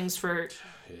complicated feelings for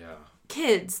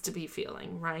kids to be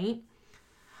feeling, right?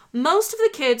 Most of the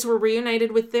kids were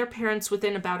reunited with their parents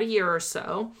within about a year or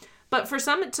so, but for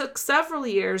some it took several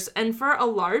years, and for a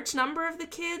large number of the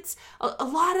kids, a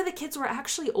lot of the kids were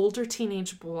actually older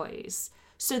teenage boys.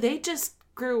 So they just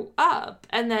grew up,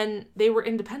 and then they were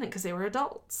independent because they were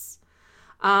adults.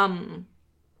 And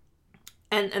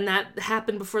that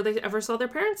happened before they ever saw their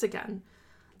parents again.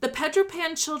 The Pedro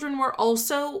Pan children were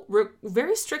also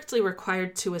very strictly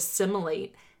required to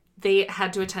assimilate. They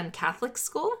had to attend Catholic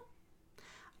school.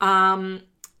 And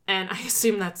I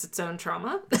assume that's its own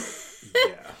trauma.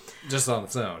 Yeah. Just on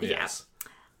its own, yes.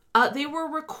 They were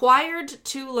required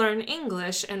to learn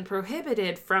English and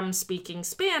prohibited from speaking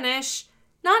Spanish.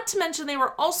 Not to mention they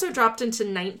were also dropped into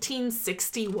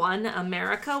 1961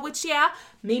 America, which,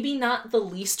 maybe not the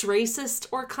least racist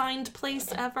or kind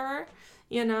place ever,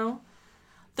 you know?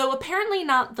 Though apparently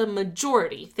not the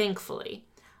majority, thankfully.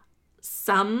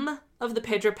 Some of the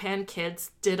Pedro Pan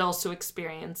kids did also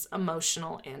experience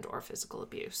emotional and or physical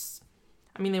abuse.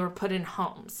 I mean, they were put in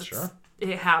homes. Sure.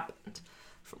 It happened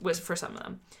for some of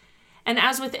them. And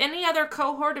as with any other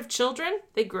cohort of children,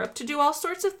 they grew up to do all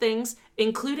sorts of things,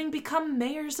 including become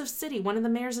mayors of city. One of the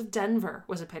mayors of Denver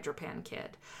was a Pedro Pan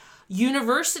kid.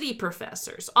 University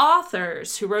professors,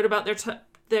 authors who wrote about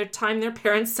their time their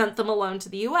parents sent them alone to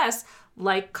the U.S.,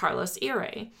 like Carlos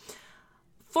Ire.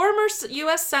 Former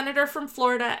U.S. Senator from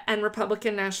Florida and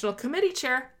Republican National Committee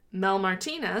Chair Mel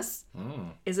Martinez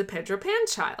is a Pedro Pan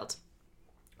child,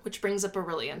 which brings up a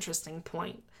really interesting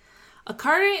point.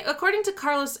 According to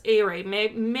Carlos Aire,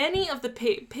 many of the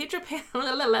Pedro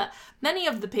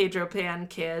Pan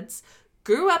kids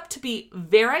grew up to be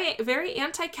very, very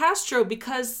anti-Castro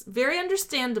because, very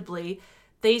understandably,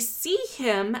 they see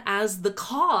him as the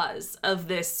cause of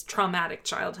this traumatic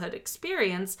childhood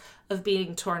experience of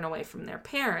being torn away from their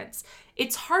parents.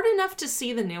 It's hard enough to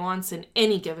see the nuance in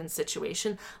any given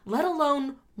situation, let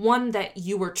alone one that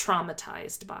you were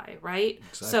traumatized by, right?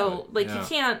 Exactly. So, like,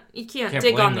 yeah. you can't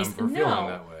dig blame on them these. for feeling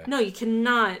that way. No, you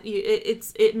cannot.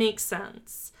 It makes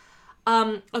sense.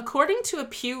 According to a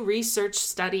Pew Research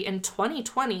study in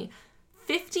 2020,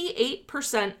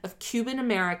 58% of Cuban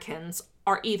Americans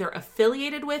are either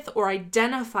affiliated with or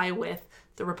identify with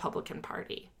the Republican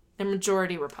Party. The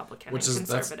majority Republican and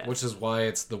conservative. Which is why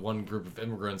it's the one group of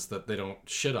immigrants that they don't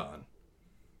shit on.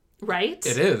 Right?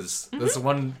 It is. Mm-hmm. That's the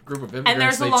one group of immigrants and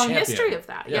there's a long champion. history of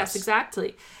that. Yes,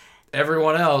 exactly.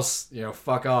 Everyone else,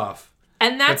 fuck off.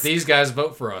 And but these guys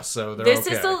vote for us, so they're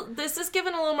This is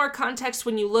given a little more context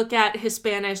when you look at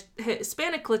Hispanic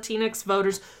Latinx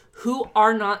voters who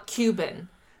are not Cuban.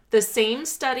 The same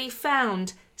study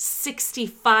found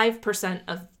 65%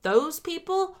 of those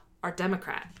people are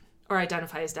Democrat or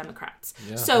identify as Democrats.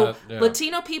 Yeah,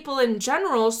 Latino people in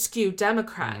general skew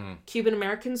Democrat. Mm-hmm. Cuban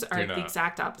Americans are the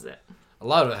exact opposite. A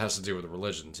lot of it has to do with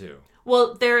religion, too.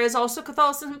 Well, there is also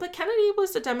Catholicism, but Kennedy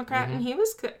was a Democrat and he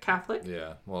was Catholic.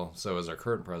 Yeah, well, so is our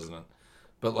current president.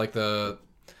 But like the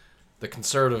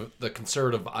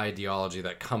conservative ideology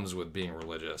that comes with being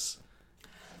religious,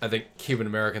 I think Cuban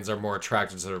Americans are more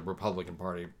attracted to the Republican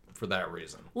Party for that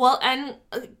reason. Well, and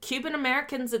Cuban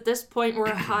Americans at this point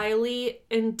were highly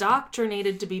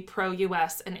indoctrinated to be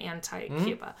pro-U.S. and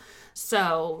anti-Cuba. Mm-hmm.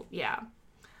 So, yeah.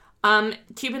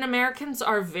 Cuban Americans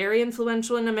are very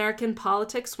influential in American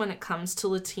politics when it comes to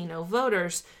Latino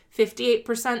voters.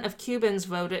 58% of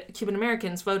Cuban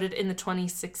Americans voted in the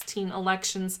 2016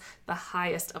 elections, the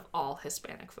highest of all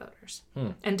Hispanic voters,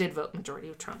 and did vote majority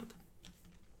of Trump.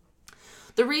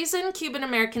 The reason Cuban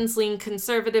Americans lean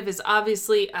conservative is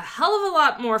obviously a hell of a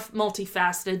lot more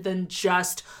multifaceted than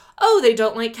just, they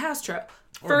don't like Castro.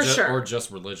 Sure. Or just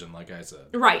religion, like I said.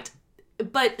 Right.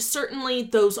 But certainly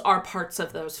those are parts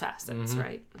of those facets,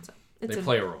 right? So they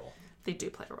play a role. They do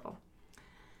play a role.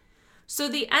 So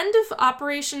the end of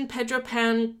Operation Pedro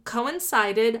Pan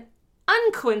coincided,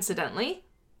 uncoincidentally,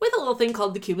 with a little thing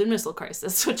called the Cuban Missile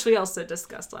Crisis, which we also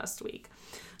discussed last week.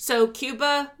 So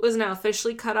Cuba was now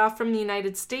officially cut off from the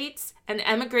United States, and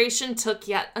emigration took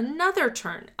yet another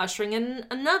turn, ushering in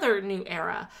another new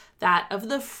era, that of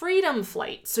the Freedom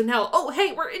Flight. So now,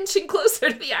 we're inching closer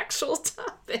to the actual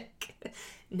topic.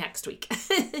 Next week.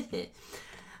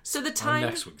 So the time... On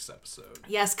next week's episode.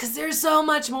 Yes, because there's so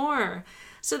much more.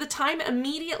 So the time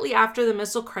immediately after the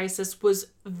missile crisis was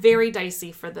very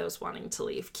dicey for those wanting to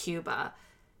leave Cuba.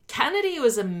 Kennedy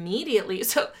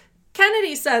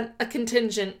sent a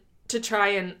contingent to try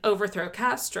and overthrow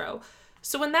Castro.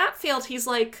 So when that failed, he's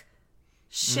like,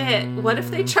 shit, what if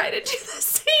they try to do the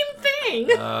same thing?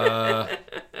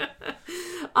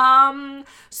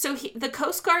 So the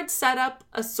Coast Guard set up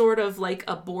a sort of like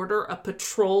a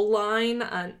patrol line,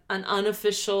 an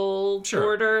unofficial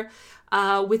border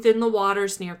within the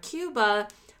waters near Cuba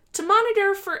to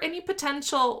monitor for any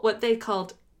potential, what they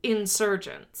called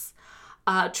insurgents,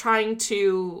 trying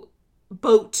to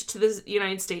boat to the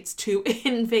United States to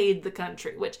invade the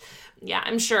country, which,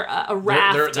 I'm sure a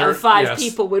raft of five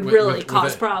people would really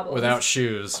cause problems. Without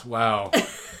shoes. Wow.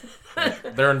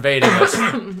 They're invading us.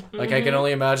 Like, I can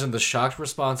only imagine the shocked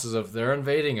responses of, they're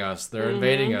invading us,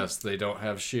 they don't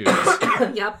have shoes.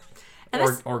 Yep.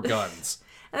 Or guns.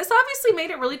 And this obviously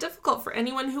made it really difficult for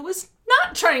anyone who was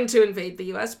not trying to invade the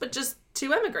U.S., but just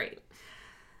to emigrate.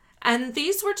 And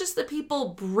these were just the people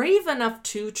brave enough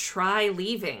to try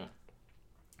leaving.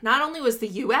 Not only was the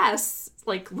U.S.,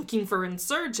 looking for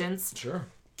insurgents, sure,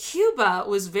 Cuba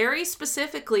was very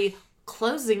specifically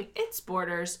closing its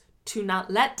borders to not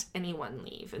let anyone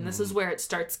leave. And this is where it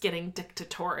starts getting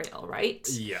dictatorial, right?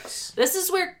 Yes. This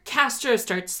is where Castro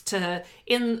starts to,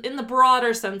 in the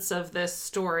broader sense of this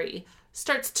story,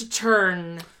 starts to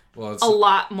turn a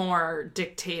lot more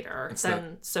dictator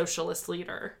than socialist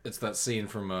leader. It's that scene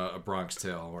from A Bronx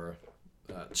Tale where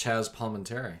Chaz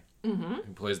Palminteri,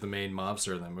 who plays the main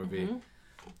mobster in that movie,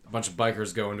 a bunch of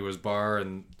bikers go into his bar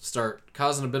and start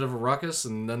causing a bit of a ruckus,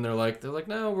 and then they're like,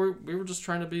 no, we were just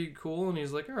trying to be cool, and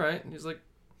he's like, all right, and he's like,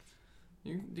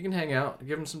 you can hang out,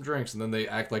 give him some drinks, and then they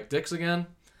act like dicks again.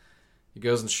 He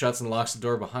goes and shuts and locks the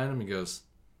door behind him. He goes,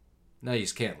 now you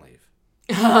can't leave.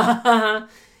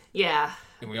 Yeah.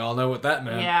 And we all know what that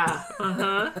meant.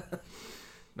 Yeah.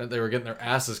 Meant they were getting their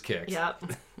asses kicked. Yep.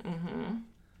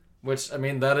 Which, I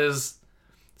mean, that is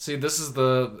See, this is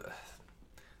the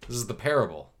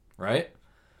parable, right?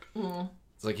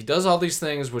 It's like he does all these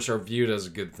things which are viewed as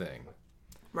a good thing.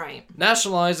 Right.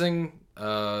 Nationalizing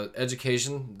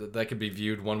education, that could be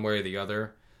viewed one way or the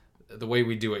other. The way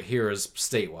we do it here is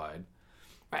statewide.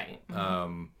 Right.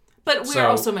 But we're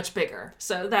also much bigger,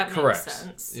 so that correct. makes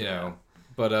sense. You know,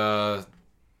 but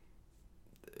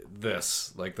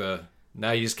this, like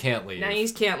now you just can't leave. Now you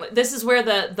just can't leave. This is where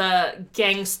the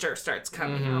gangster starts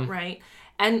coming out, right?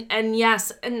 And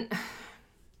yes, and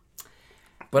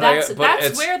but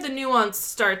that's where the nuance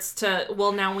starts to,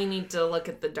 well, now we need to look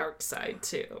at the dark side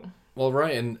too. Well,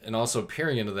 right, and also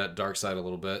peering into that dark side a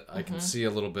little bit, I can see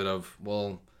a little bit of,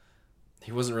 well,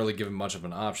 he wasn't really given much of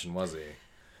an option, was he?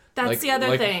 That's the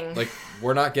other thing. Like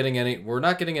we're not getting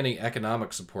any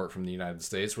economic support from the United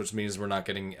States, which means we're not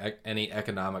getting any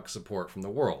economic support from the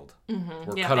world.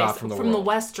 We're cut off from the world. From the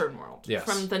Western world. Yes.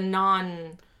 From the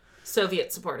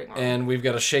non-Soviet supporting world. And we've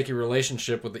got a shaky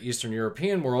relationship with the Eastern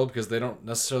European world because they don't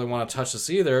necessarily want to touch us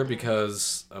either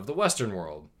because of the Western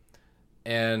world.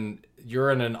 And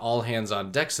you're in an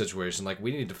all-hands-on-deck situation. Like,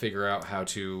 we need to figure out how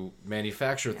to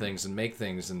manufacture things and make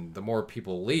things, and the more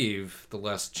people leave, the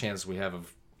less chance we have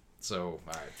of... So,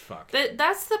 all right, fuck.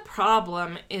 That's the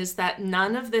problem, is that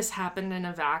none of this happened in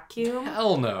a vacuum.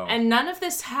 Hell no. And none of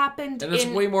this happened And it's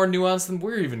way more nuanced than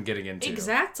we're even getting into.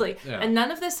 Exactly. Yeah. And none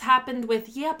of this happened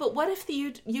with, but what if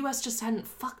the U.S. just hadn't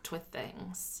fucked with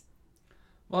things?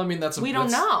 Well, I mean, we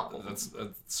don't know. That's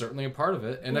certainly a part of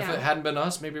it. And if it hadn't been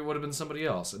us, maybe it would have been somebody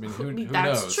else. I mean, who knows?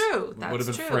 That's true. It would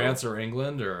have been France or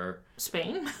England or...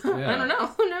 Spain? Yeah. I don't know.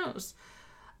 Who knows?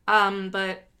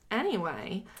 But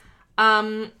anyway...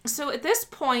 so at this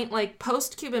point, like,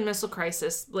 post-Cuban Missile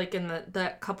Crisis, like in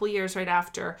the couple years right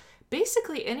after,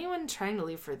 basically anyone trying to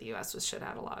leave for the U.S. was shit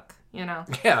out of luck, you know?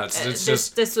 Yeah, it's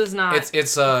just... This was not...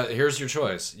 It's here's your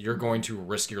choice. You're going to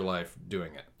risk your life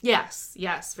doing it. Yes,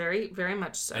 very, very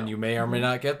much so. And you may or may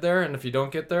not get there, and if you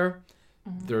don't get there,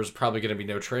 there's probably going to be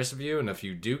no trace of you, and if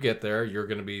you do get there, you're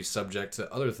going to be subject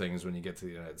to other things when you get to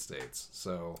the United States.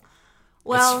 So,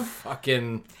 well, it's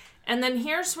fucking... And then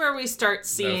here's where we start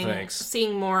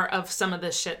seeing more of some of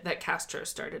the shit that Castro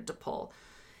started to pull.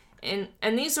 And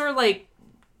these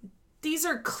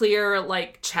are clear,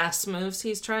 like, chess moves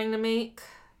he's trying to make.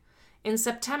 In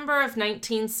September of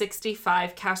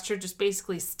 1965, Castro just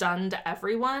basically stunned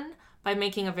everyone by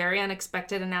making a very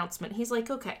unexpected announcement. He's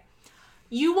like, okay,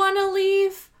 you want to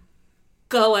leave?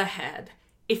 Go ahead.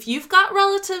 If you've got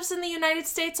relatives in the United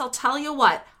States, I'll tell you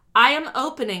what, I am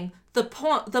opening the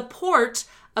port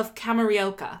of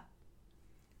Camarioca.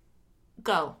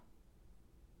 Go.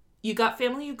 You got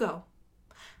family, you go.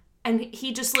 And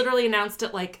he just literally announced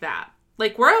it like that.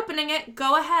 Like, we're opening it,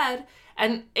 go ahead.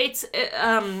 And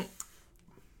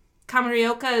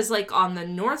Camarioca is like on the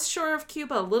north shore of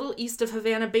Cuba, a little east of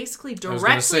Havana, basically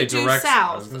directly due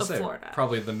south of Florida.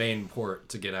 Probably the main port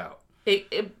to get out.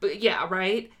 Yeah,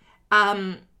 right?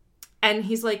 And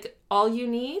he's like, all you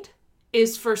need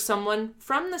is for someone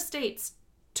from the States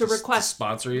to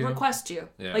sponsor you? Request you.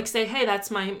 Yeah. Like, say, hey,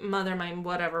 that's my mother, my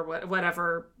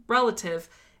whatever relative,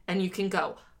 and you can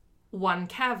go. One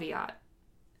caveat.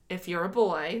 If you're a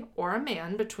boy or a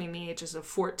man between the ages of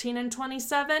 14 and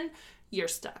 27, you're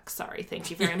stuck. Sorry,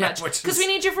 thank you very much. Because we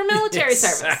need you for military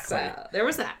service. So there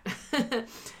was that.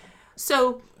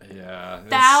 So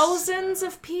thousands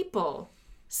of people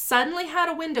suddenly had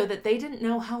a window that they didn't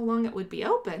know how long it would be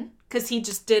open. Because he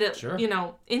just did it,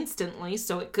 instantly,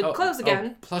 so it could close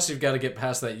again. Plus, you've got to get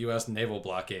past that U.S. naval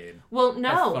blockade. Well, no.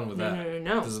 Have fun with that.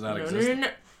 No. Does it not exist? No.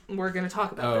 We're going to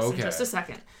talk about this in just a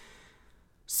second.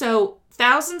 So,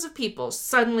 thousands of people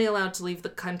suddenly allowed to leave the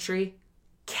country.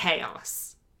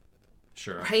 Chaos.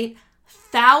 Sure. Right?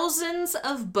 Thousands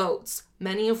of boats,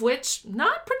 many of which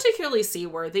not particularly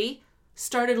seaworthy,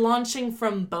 started launching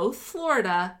from both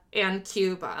Florida and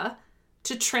Cuba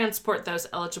to transport those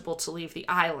eligible to leave the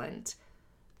island.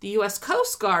 The U.S.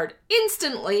 Coast Guard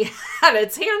instantly had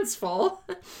its hands full.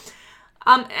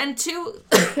 And to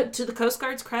the Coast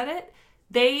Guard's credit,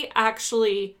 they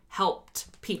actually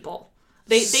helped people.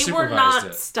 They were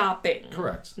not stopping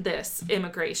this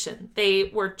immigration. They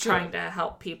were trying to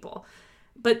help people.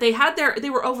 But they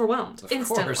were overwhelmed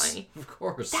instantly. Of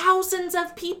course. Thousands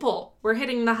of people were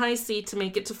hitting the high sea to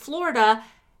make it to Florida,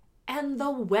 and the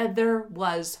weather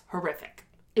was horrific.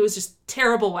 It was just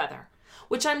terrible weather,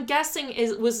 which I'm guessing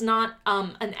was not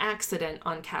an accident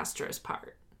on Castro's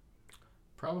part.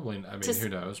 Probably. I mean, who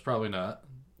knows? Probably not.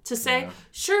 To say,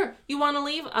 sure, you want to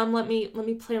leave? Let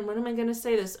me plan. When am I going to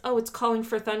say this? Oh, it's calling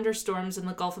for thunderstorms in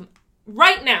the Gulf of...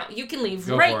 Right now. You can leave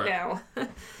right now.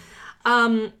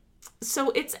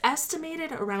 So it's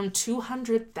estimated around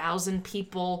 200,000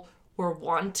 people were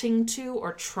wanting to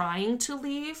or trying to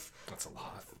leave. That's a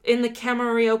lot. In the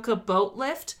Kamarioka boat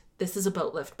lift, this is a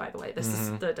boat lift, by the way. This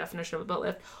is the definition of a boat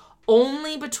lift.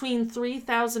 Only between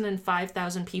 3,000 and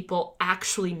 5,000 people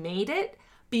actually made it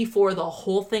before the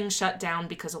whole thing shut down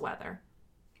because of weather.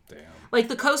 Damn. Like,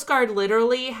 the Coast Guard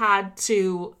literally had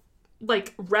to,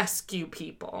 like, rescue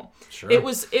people. Sure. It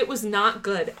was not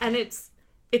good. And it's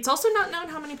also not known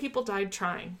how many people died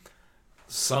trying.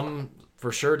 Some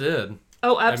for sure did.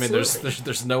 Oh, absolutely. I mean,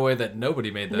 there's no way that nobody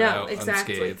made that out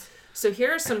unscathed. So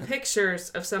here are some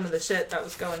pictures of some of the shit that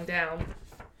was going down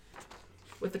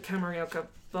with the Kamarioka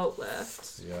boat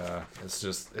lift. Yeah, it's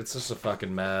just a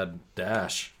fucking mad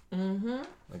dash. Mm-hmm.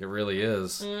 Like, it really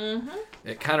is. Mm-hmm.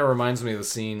 It kind of reminds me of the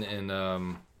scene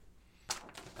in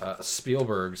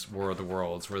Spielberg's War of the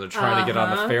Worlds, where they're trying to get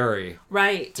on the ferry.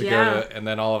 Right, to go to, and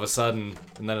then all of a sudden,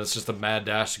 and then it's just a mad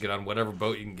dash to get on whatever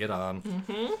boat you can get on.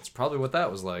 Mm-hmm. It's probably what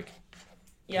that was like.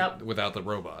 Yep. Without the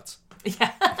robots.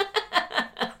 Yeah.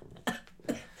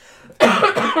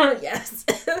 Yes.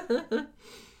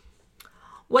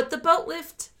 What the boat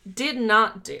lift did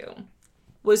not do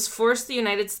was force the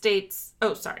United States...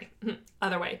 Oh, sorry.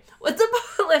 Other way. What the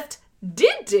boat lift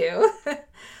did do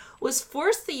was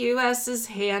force the U.S.'s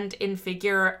hand in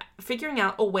figuring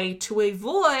out a way to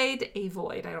avoid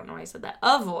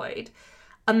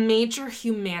a major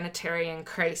humanitarian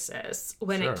crisis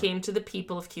when it came to the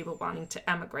people of Cuba wanting to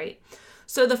emigrate.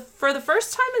 So for the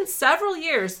first time in several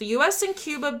years, the U.S. and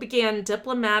Cuba began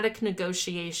diplomatic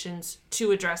negotiations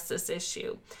to address this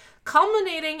issue,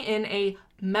 culminating in a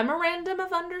memorandum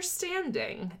of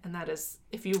understanding. And that is,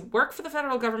 if you work for the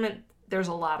federal government, there's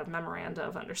a lot of memoranda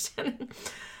of understanding.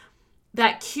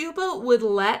 That Cuba would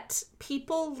let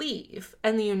people leave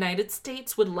and the United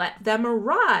States would let them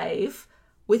arrive,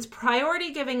 with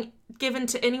priority given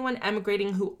to anyone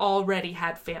emigrating who already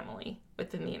had family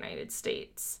within the United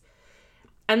States.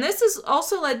 And this has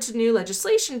also led to new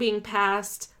legislation being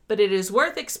passed, but it is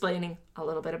worth explaining a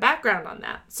little bit of background on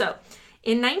that. So,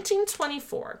 in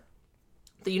 1924,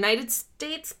 the United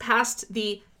States passed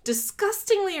the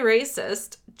disgustingly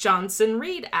racist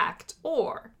Johnson-Reed Act,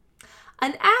 or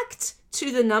an act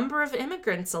to the number of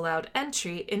immigrants allowed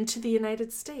entry into the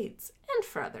United States, and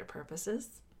for other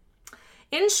purposes.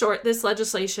 In short, this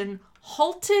legislation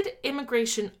halted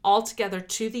immigration altogether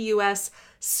to the U.S.,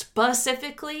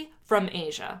 specifically from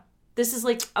Asia. This is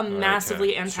like a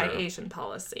massively anti-Asian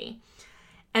policy.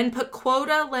 And put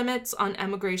quota limits on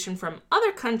immigration from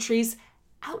other countries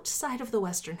outside of the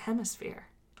Western Hemisphere.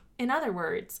 In other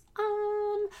words,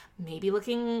 maybe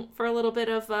looking for a little bit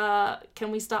of, can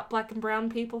we stop black and brown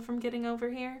people from getting over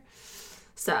here?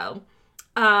 So,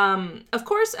 of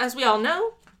course, as we all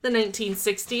know, the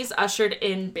 1960s ushered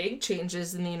in big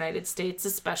changes in the United States,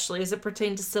 especially as it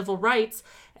pertained to civil rights,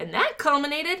 and that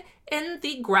culminated in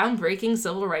the groundbreaking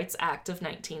Civil Rights Act of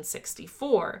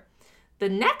 1964. The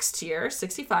next year,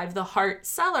 65, the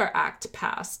Hart-Celler Act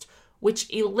passed,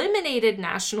 which eliminated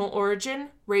national origin,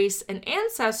 race, and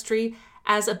ancestry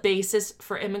as a basis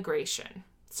for immigration.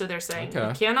 So they're saying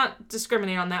you cannot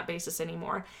discriminate on that basis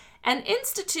anymore, and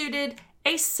instituted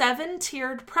a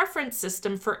 7-tiered preference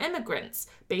system for immigrants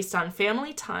based on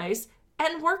family ties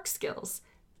and work skills.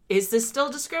 Is this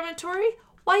still discriminatory?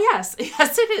 Why, yes.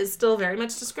 Yes, it is still very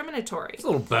much discriminatory. It's a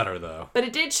little better, though. But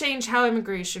it did change how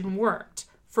immigration worked.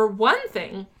 For one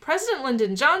thing, President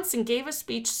Lyndon Johnson gave a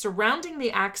speech surrounding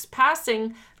the act's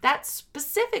passing that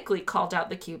specifically called out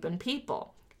the Cuban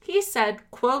people. He said,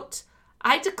 quote,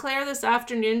 "I declare this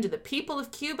afternoon to the people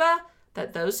of Cuba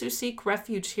that those who seek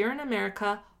refuge here in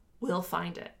America will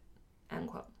find it." End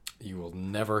quote. You will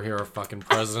never hear a fucking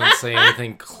president say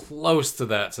anything close to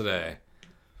that today.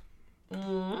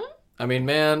 Mm-hmm. I mean,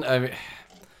 man,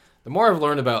 the more I've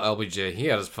learned about LBJ, he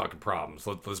had his fucking problems.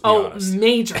 Let's be honest. Oh,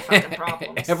 major fucking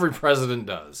problems. Every president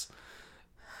does.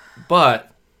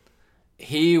 But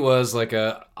he was like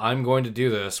I'm going to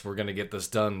do this, we're going to get this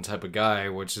done type of guy,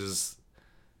 which is,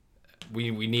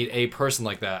 we need a person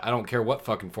like that. I don't care what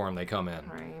fucking form they come in.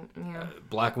 Right, yeah.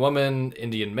 Black woman,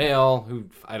 Indian male,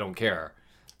 I don't care.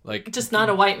 Like, just not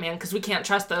a white man, because we can't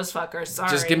trust those fuckers.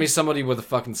 Sorry. Just give me somebody with a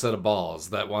fucking set of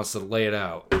balls that wants to lay it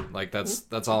out. Like,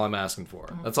 that's all I'm asking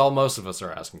for. That's all most of us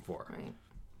are asking for. Right.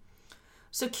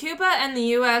 So Cuba and the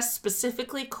U.S.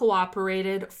 specifically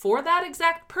cooperated for that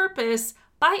exact purpose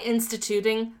by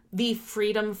instituting the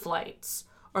Freedom Flights,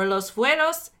 or Los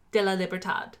Vuelos de la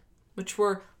Libertad, which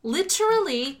were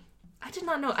literally, I did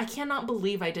not know, I cannot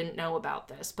believe I didn't know about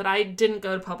this, but I didn't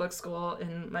go to public school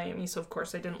in Miami, so of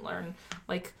course I didn't learn,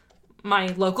 like, my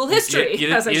local history,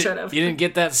 as I should have. You didn't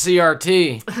get that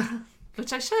CRT.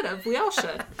 Which I should have. We all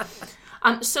should.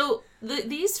 So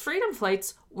these Freedom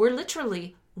Flights were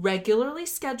literally regularly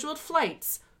scheduled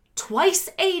flights twice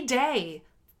a day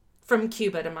from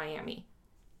Cuba to Miami,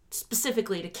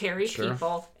 specifically to carry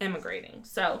people immigrating.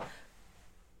 So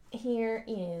here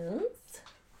is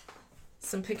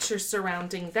some pictures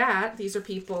surrounding that. These are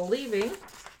people leaving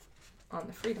on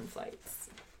the Freedom flights.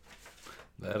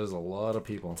 That is a lot of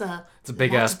people. It's a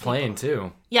big-ass plane,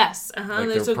 too. Yes, Like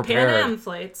those are Pan Am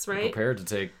flights, right? Prepared to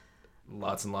take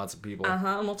lots and lots of people.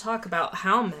 And we'll talk about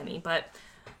how many, but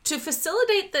to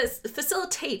facilitate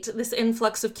this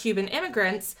influx of Cuban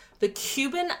immigrants, the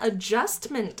Cuban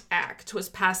Adjustment Act was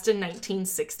passed in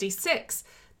 1966.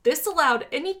 This allowed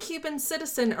any Cuban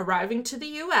citizen arriving to the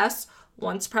U.S.,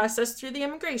 once processed through the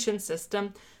immigration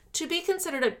system, to be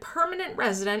considered a permanent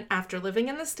resident after living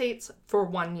in the States for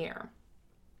 1 year.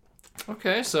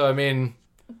 Okay, so I mean...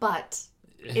 But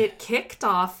it kicked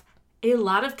off a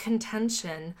lot of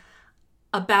contention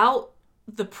about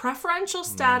the preferential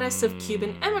status of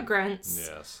Cuban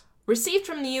immigrants received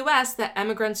from the U.S. that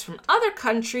immigrants from other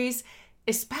countries,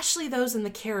 especially those in the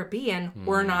Caribbean,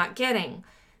 were not getting.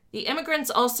 The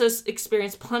immigrants also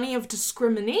experienced plenty of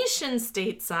discrimination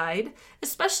stateside,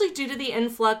 especially due to the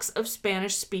influx of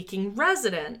Spanish-speaking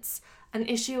residents, an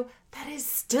issue that is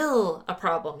still a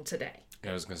problem today.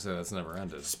 I was going to say, that's never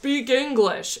ended. Speak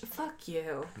English. Fuck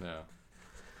you. No.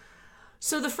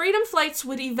 So the Freedom flights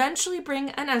would eventually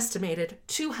bring an estimated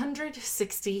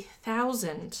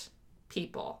 260,000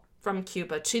 people from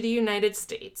Cuba to the United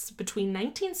States between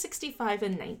 1965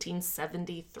 and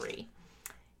 1973.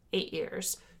 8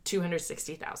 years,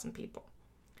 260,000 people.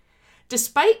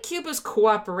 Despite Cuba's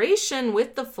cooperation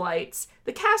with the flights,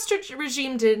 the Castro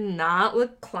regime did not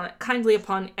look kindly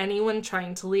upon anyone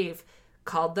trying to leave.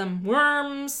 Called them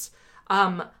worms,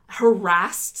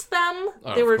 harassed them.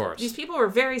 Of course. These people were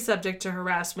very subject to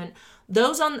harassment.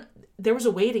 There was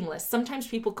a waiting list. Sometimes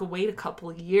people could wait a couple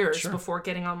of years before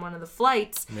getting on one of the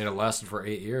flights. I mean, it lasted for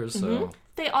 8 years, so...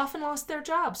 They often lost their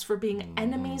jobs for being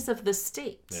enemies of the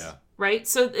state. Yeah. Right?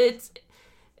 So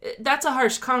that's a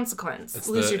harsh consequence.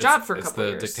 Lose your job for a couple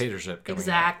years. It's the dictatorship coming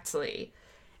Exactly.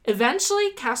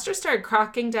 Eventually, Castro started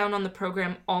cracking down on the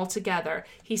program altogether.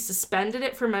 He suspended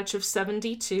it for much of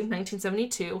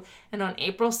 1972, and on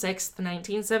April 6th,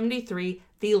 1973,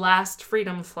 the last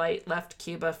Freedom flight left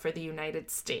Cuba for the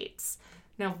United States.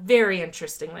 Now, very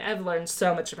interestingly, I've learned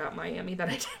so much about Miami that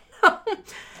I didn't know.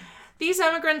 These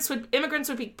immigrants would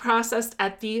be processed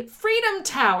at the Freedom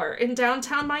Tower in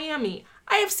downtown Miami.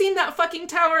 I have seen that fucking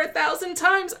tower 1,000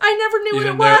 times. I never knew what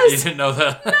it was. You didn't know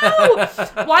that? No!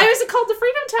 Why is it called the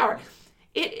Freedom Tower?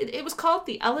 It was called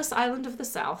the Ellis Island of the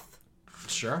South.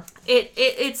 Sure.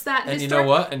 It's that And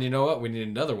historic... you know what? We need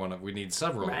another one. We need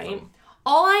several of them.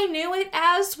 All I knew it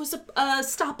as was a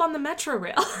stop on the metro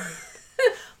rail.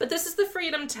 But this is the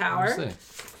Freedom Tower.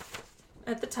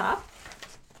 At the top.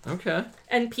 Okay.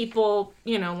 And people,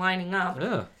 lining up.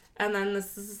 Yeah. And then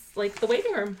this is like the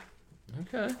waiting room.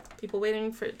 Okay. People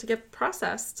waiting for it to get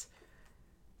processed.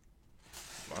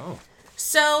 Wow.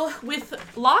 So, with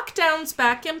lockdowns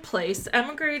back in place,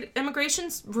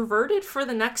 immigration's reverted for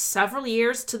the next several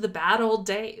years to the bad old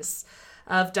days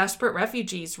of desperate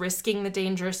refugees risking the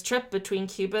dangerous trip between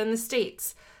Cuba and the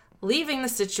States, leaving the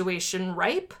situation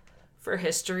ripe for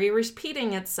history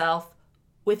repeating itself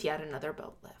with yet another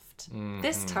boat lift.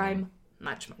 This time,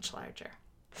 much, much larger.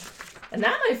 And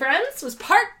that, my friends, was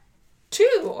part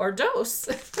 2 or dose.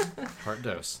 Part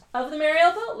dose. Of the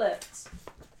Mariel boat lift.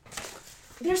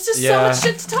 There's just so much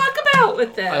shit to talk about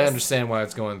with this. I understand why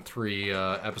it's going 3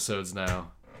 episodes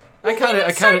now. I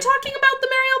started talking about the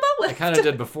Mariel boat lift. I kind of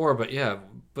did before, but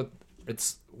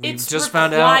it's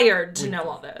found out required to know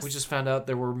all this. We just found out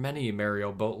there were many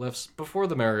Mariel boat lifts before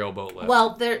the Mariel boat lift.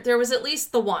 Well, there was at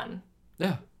least the one.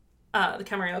 Yeah. The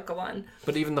Camarioca one.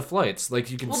 But even the flights,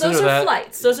 like you consider those are that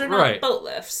flights. Those are not boat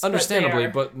lifts. Understandably,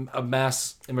 but a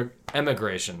mass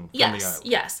emigration from the island.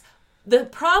 Yes. The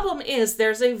problem is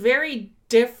there's a very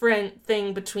different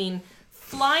thing between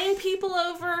flying people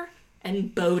over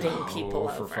and boating people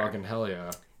over. For fucking hell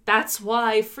yeah. That's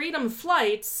why Freedom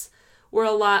flights were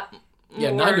a lot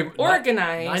more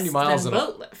organized than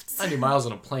boat lifts. 90 miles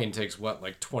on a plane takes,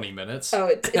 like 20 minutes? Oh,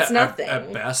 it's nothing.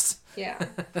 At best. Yeah.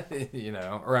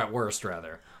 Or at worst,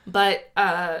 rather. But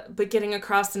getting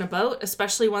across in a boat,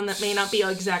 especially one that may not be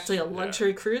exactly a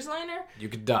luxury cruise liner. You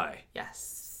could die.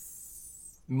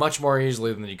 Yes. Much more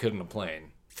easily than you could in a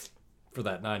plane for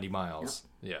that 90 miles.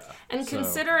 Yep. Yeah. And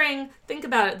considering, think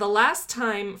about it, the last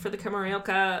time for the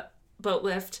Camarioca boat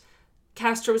lift,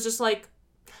 Castro was just like,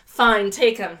 fine,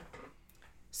 take him.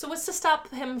 So what's to stop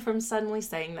him from suddenly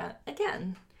saying that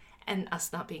again? And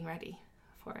us not being ready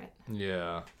for it.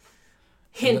 Yeah.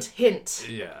 Hint.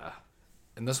 Yeah.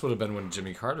 And this would have been when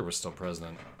Jimmy Carter was still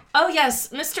president. Oh, yes,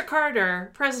 Mr.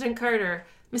 Carter, President Carter,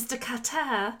 Mr.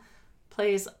 Carter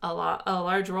plays a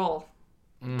large role.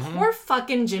 Mm-hmm. Poor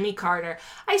fucking Jimmy Carter.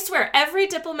 I swear, every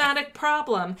diplomatic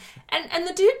problem, and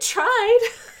the dude tried.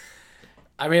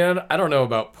 I mean, I don't know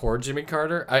about poor Jimmy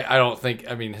Carter. I don't think,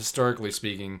 I mean, historically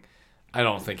speaking, I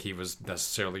don't think he was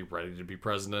necessarily ready to be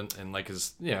president, and like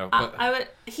his, you know.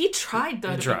 But, he tried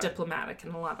though to be diplomatic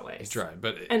in a lot of ways. He tried,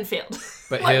 and failed.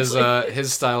 But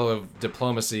his style of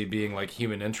diplomacy being like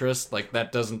human interest, like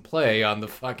that doesn't play on the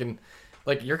fucking.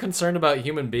 Like, you're concerned about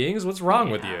human beings? What's wrong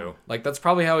with you? Like, that's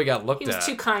probably how he got looked at. He was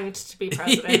too kind to be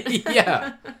president.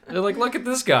 Yeah. They're like, look at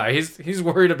this guy. He's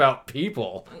worried about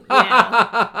people.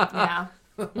 Yeah.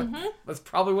 Mm-hmm. That's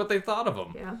probably what they thought of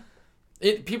him.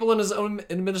 Yeah. People in his own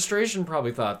administration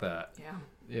probably thought that. Yeah.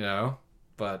 You know?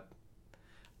 But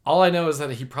all I know is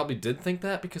that he probably did think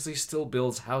that because he still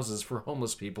builds houses for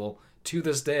homeless people to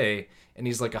this day, and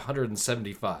he's like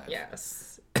 175.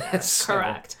 Yes. So,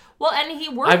 correct. Well, and he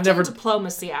worked in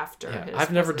diplomacy after his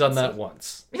I've never done that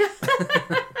once.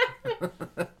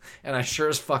 And I sure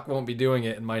as fuck won't be doing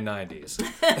it in my 90s.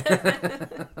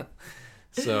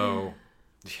 So,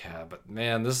 yeah, but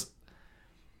man, this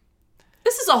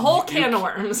is a whole can of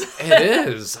worms. It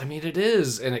is. I mean, it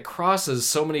is. And it crosses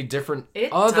so many different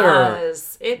It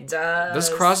does.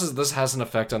 This has an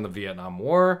effect on the Vietnam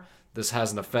War. This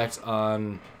has an effect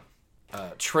on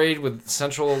trade with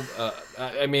Central.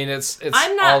 I mean, it's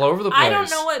all over the place. I don't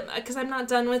know because I'm not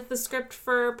done with the script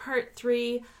for part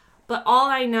 3. But all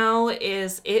I know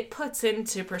is it puts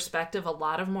into perspective a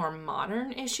lot of more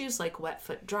modern issues like wet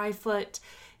foot, dry foot,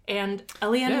 and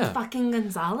Eliana fucking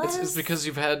Gonzalez. It's because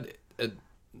you've had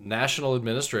national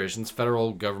administrations,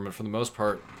 federal government for the most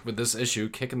part, with this issue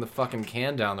kicking the fucking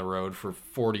can down the road for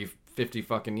 40, 50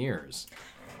 fucking years.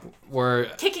 Where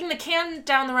kicking the can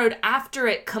down the road after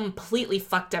it completely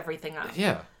fucked everything up.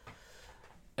 Yeah.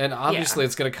 And obviously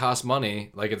it's going to cost money.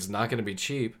 Like, it's not going to be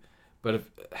cheap. But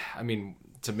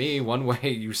to me, one way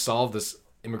you solve this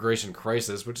immigration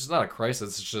crisis, which is not a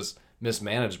crisis, it's just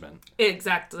mismanagement.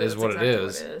 Exactly. Is what it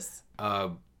is.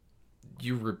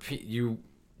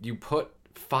 You put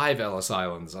 5 Ellis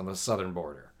Islands on the southern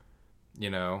border.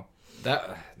 You know?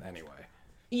 Anyway.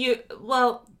 You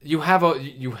have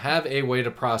a way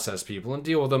to process people and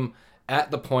deal with them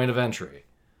at the point of entry.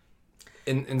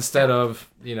 Instead of,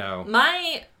 you know.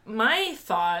 My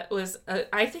thought was,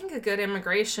 I think a good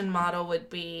immigration model would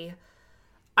be,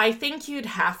 I think you'd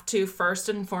have to, first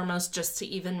and foremost, just to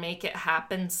even make it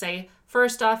happen, say,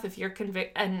 first off, if you're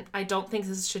convicted, and I don't think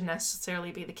this should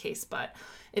necessarily be the case, but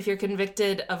if you're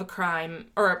convicted of a crime,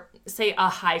 or say a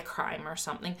high crime or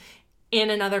something, in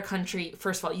another country,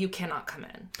 first of all, you cannot come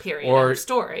in, period. Or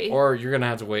story. Or you're going to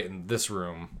have to wait in this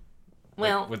room.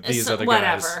 Well, with these other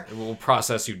guys. It will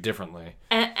process you differently.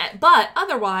 But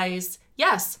otherwise,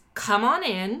 yes, come on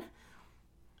in.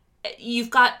 You've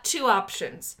got 2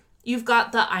 options. You've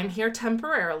got the I'm here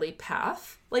temporarily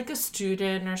path, like a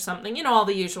student or something, you know, all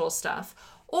the usual stuff.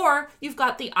 Or you've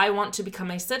got the I want to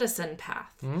become a citizen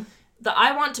path. Mm-hmm. The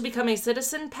I want to become a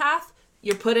citizen path,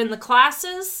 you're put in the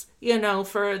classes, you know,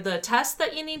 for the test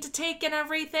that you need to take and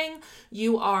everything.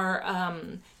 You are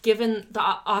given the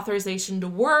authorization to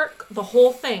work, the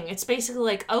whole thing. It's basically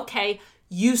like, okay,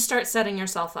 you start setting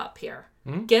yourself up here.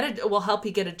 Mm-hmm. We'll help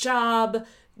you get a job,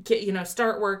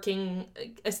 start working,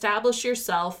 establish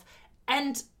yourself.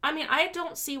 And, I mean, I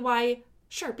don't see why,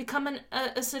 sure, become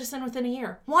a citizen within a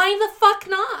year. Why the fuck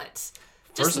not?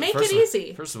 Just make it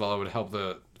easy. First of all, it would help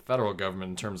the federal government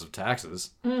in terms of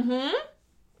taxes. Mm-hmm.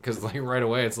 Because, like, right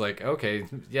away, it's like, okay,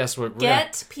 yes, we're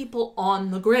get people on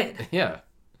the grid. Yeah.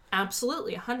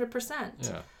 Absolutely, 100%.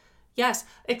 Yeah. Yes,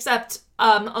 except,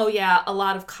 a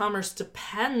lot of commerce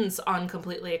depends on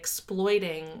completely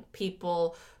exploiting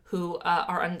people who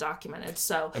are undocumented.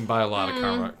 So, and by a lot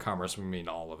of commerce, we mean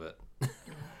all of it.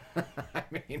 I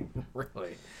mean,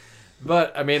 really.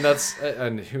 But I mean,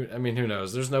 who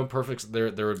knows? There's no perfect.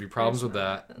 There would be problems with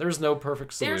that. There's no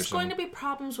perfect solution. There's going to be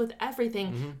problems with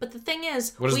everything. Mm-hmm. But the thing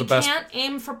is, we can't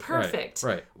aim for perfect.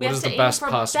 Right. We have to aim for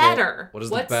better. What is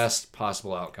the best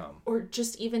possible outcome? Or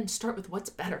just even start with what's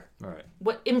better. Right.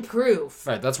 What improve.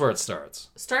 Right. That's where it starts.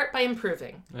 Start by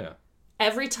improving. Yeah.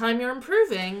 Every time you're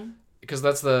improving. Because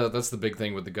that's the big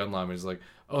thing with the gun lobby is like,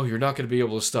 oh, you're not going to be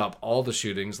able to stop all the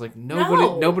shootings. Like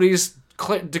nobody's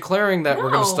declaring that we're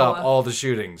going to stop all the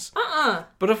shootings.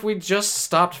 But if we just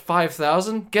stopped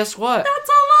 5,000, guess what? That's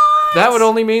a lot. That would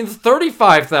only mean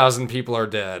 35,000 people are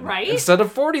dead, right? Instead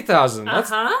of 40,000.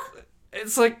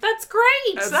 It's like that's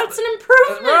great. That's an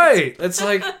improvement, right? It's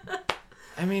like,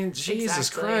 I mean, Jesus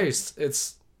Christ,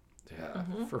 it's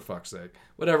Yeah, for fuck's sake.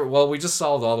 Whatever. Well, we just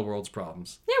solved all the world's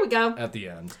problems There we go. at the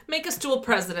end. Make us dual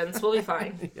presidents. We'll be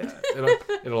fine. Yeah,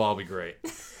 it'll all be great.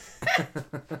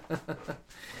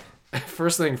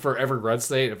 First thing for every red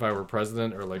state, if I were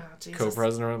president or like Jesus.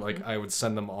 co-president, like I would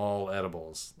send them all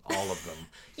edibles, all of them.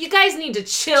 You guys need to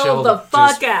chill the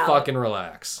fuck just out. Fucking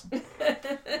relax.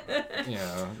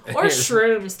 Yeah. Or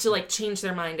shrooms to like change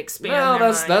their mind, expand Well,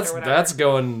 their mind. that's or whatever. that's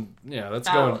going. Yeah, that's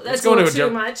going. That's it's going a to little a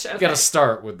too much. You Okay. got to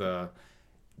start with the.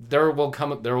 There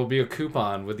will be a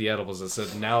coupon with the edibles that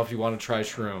says now if you want to try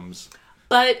shrooms.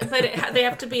 But they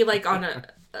have to be like on a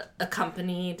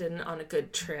accompanied and on a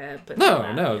good trip. And all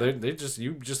that. No, they just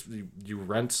you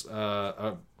rent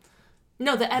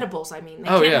No, the edibles. I mean, they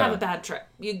Oh, can't yeah. have a bad trip.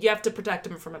 You have to protect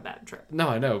them from a bad trip. No,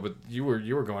 I know, but you were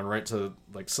going right to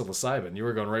like psilocybin. You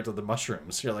were going right to the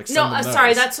mushrooms. You're like No, send them sorry,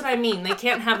 those. that's what I mean. They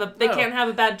can't have a No, can't have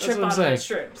a bad That's trip what on I'm saying. those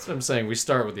shrooms. That's what I'm saying. We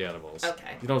start with the edibles.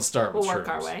 Okay. You don't start with We'll shrooms. work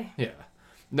our way. Yeah.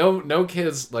 No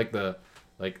kids like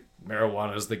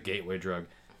marijuana is the gateway drug.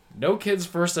 No kid's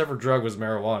first ever drug was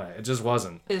marijuana. It just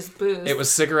wasn't. Is booze. It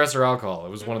was cigarettes or alcohol. It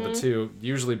was one of the two,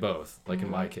 usually both, like in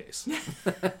my case.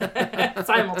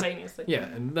 simultaneously. Yeah,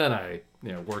 and then I,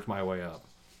 worked my way up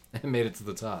and made it to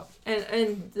the top.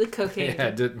 And the cocaine. Yeah,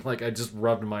 I just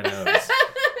rubbed my nose.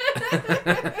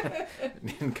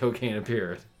 And cocaine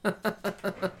appeared.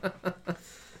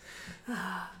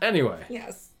 Anyway,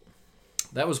 Yes.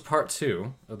 that was part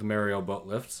 2 of the Mario boat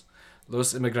lifts.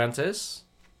 Los Inmigrantes.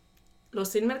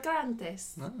 Los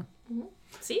inmigrantes.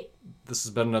 See? This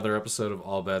has been another episode of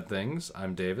All Bad Things.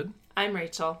 I'm David. I'm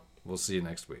Rachel. We'll see you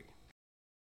next week.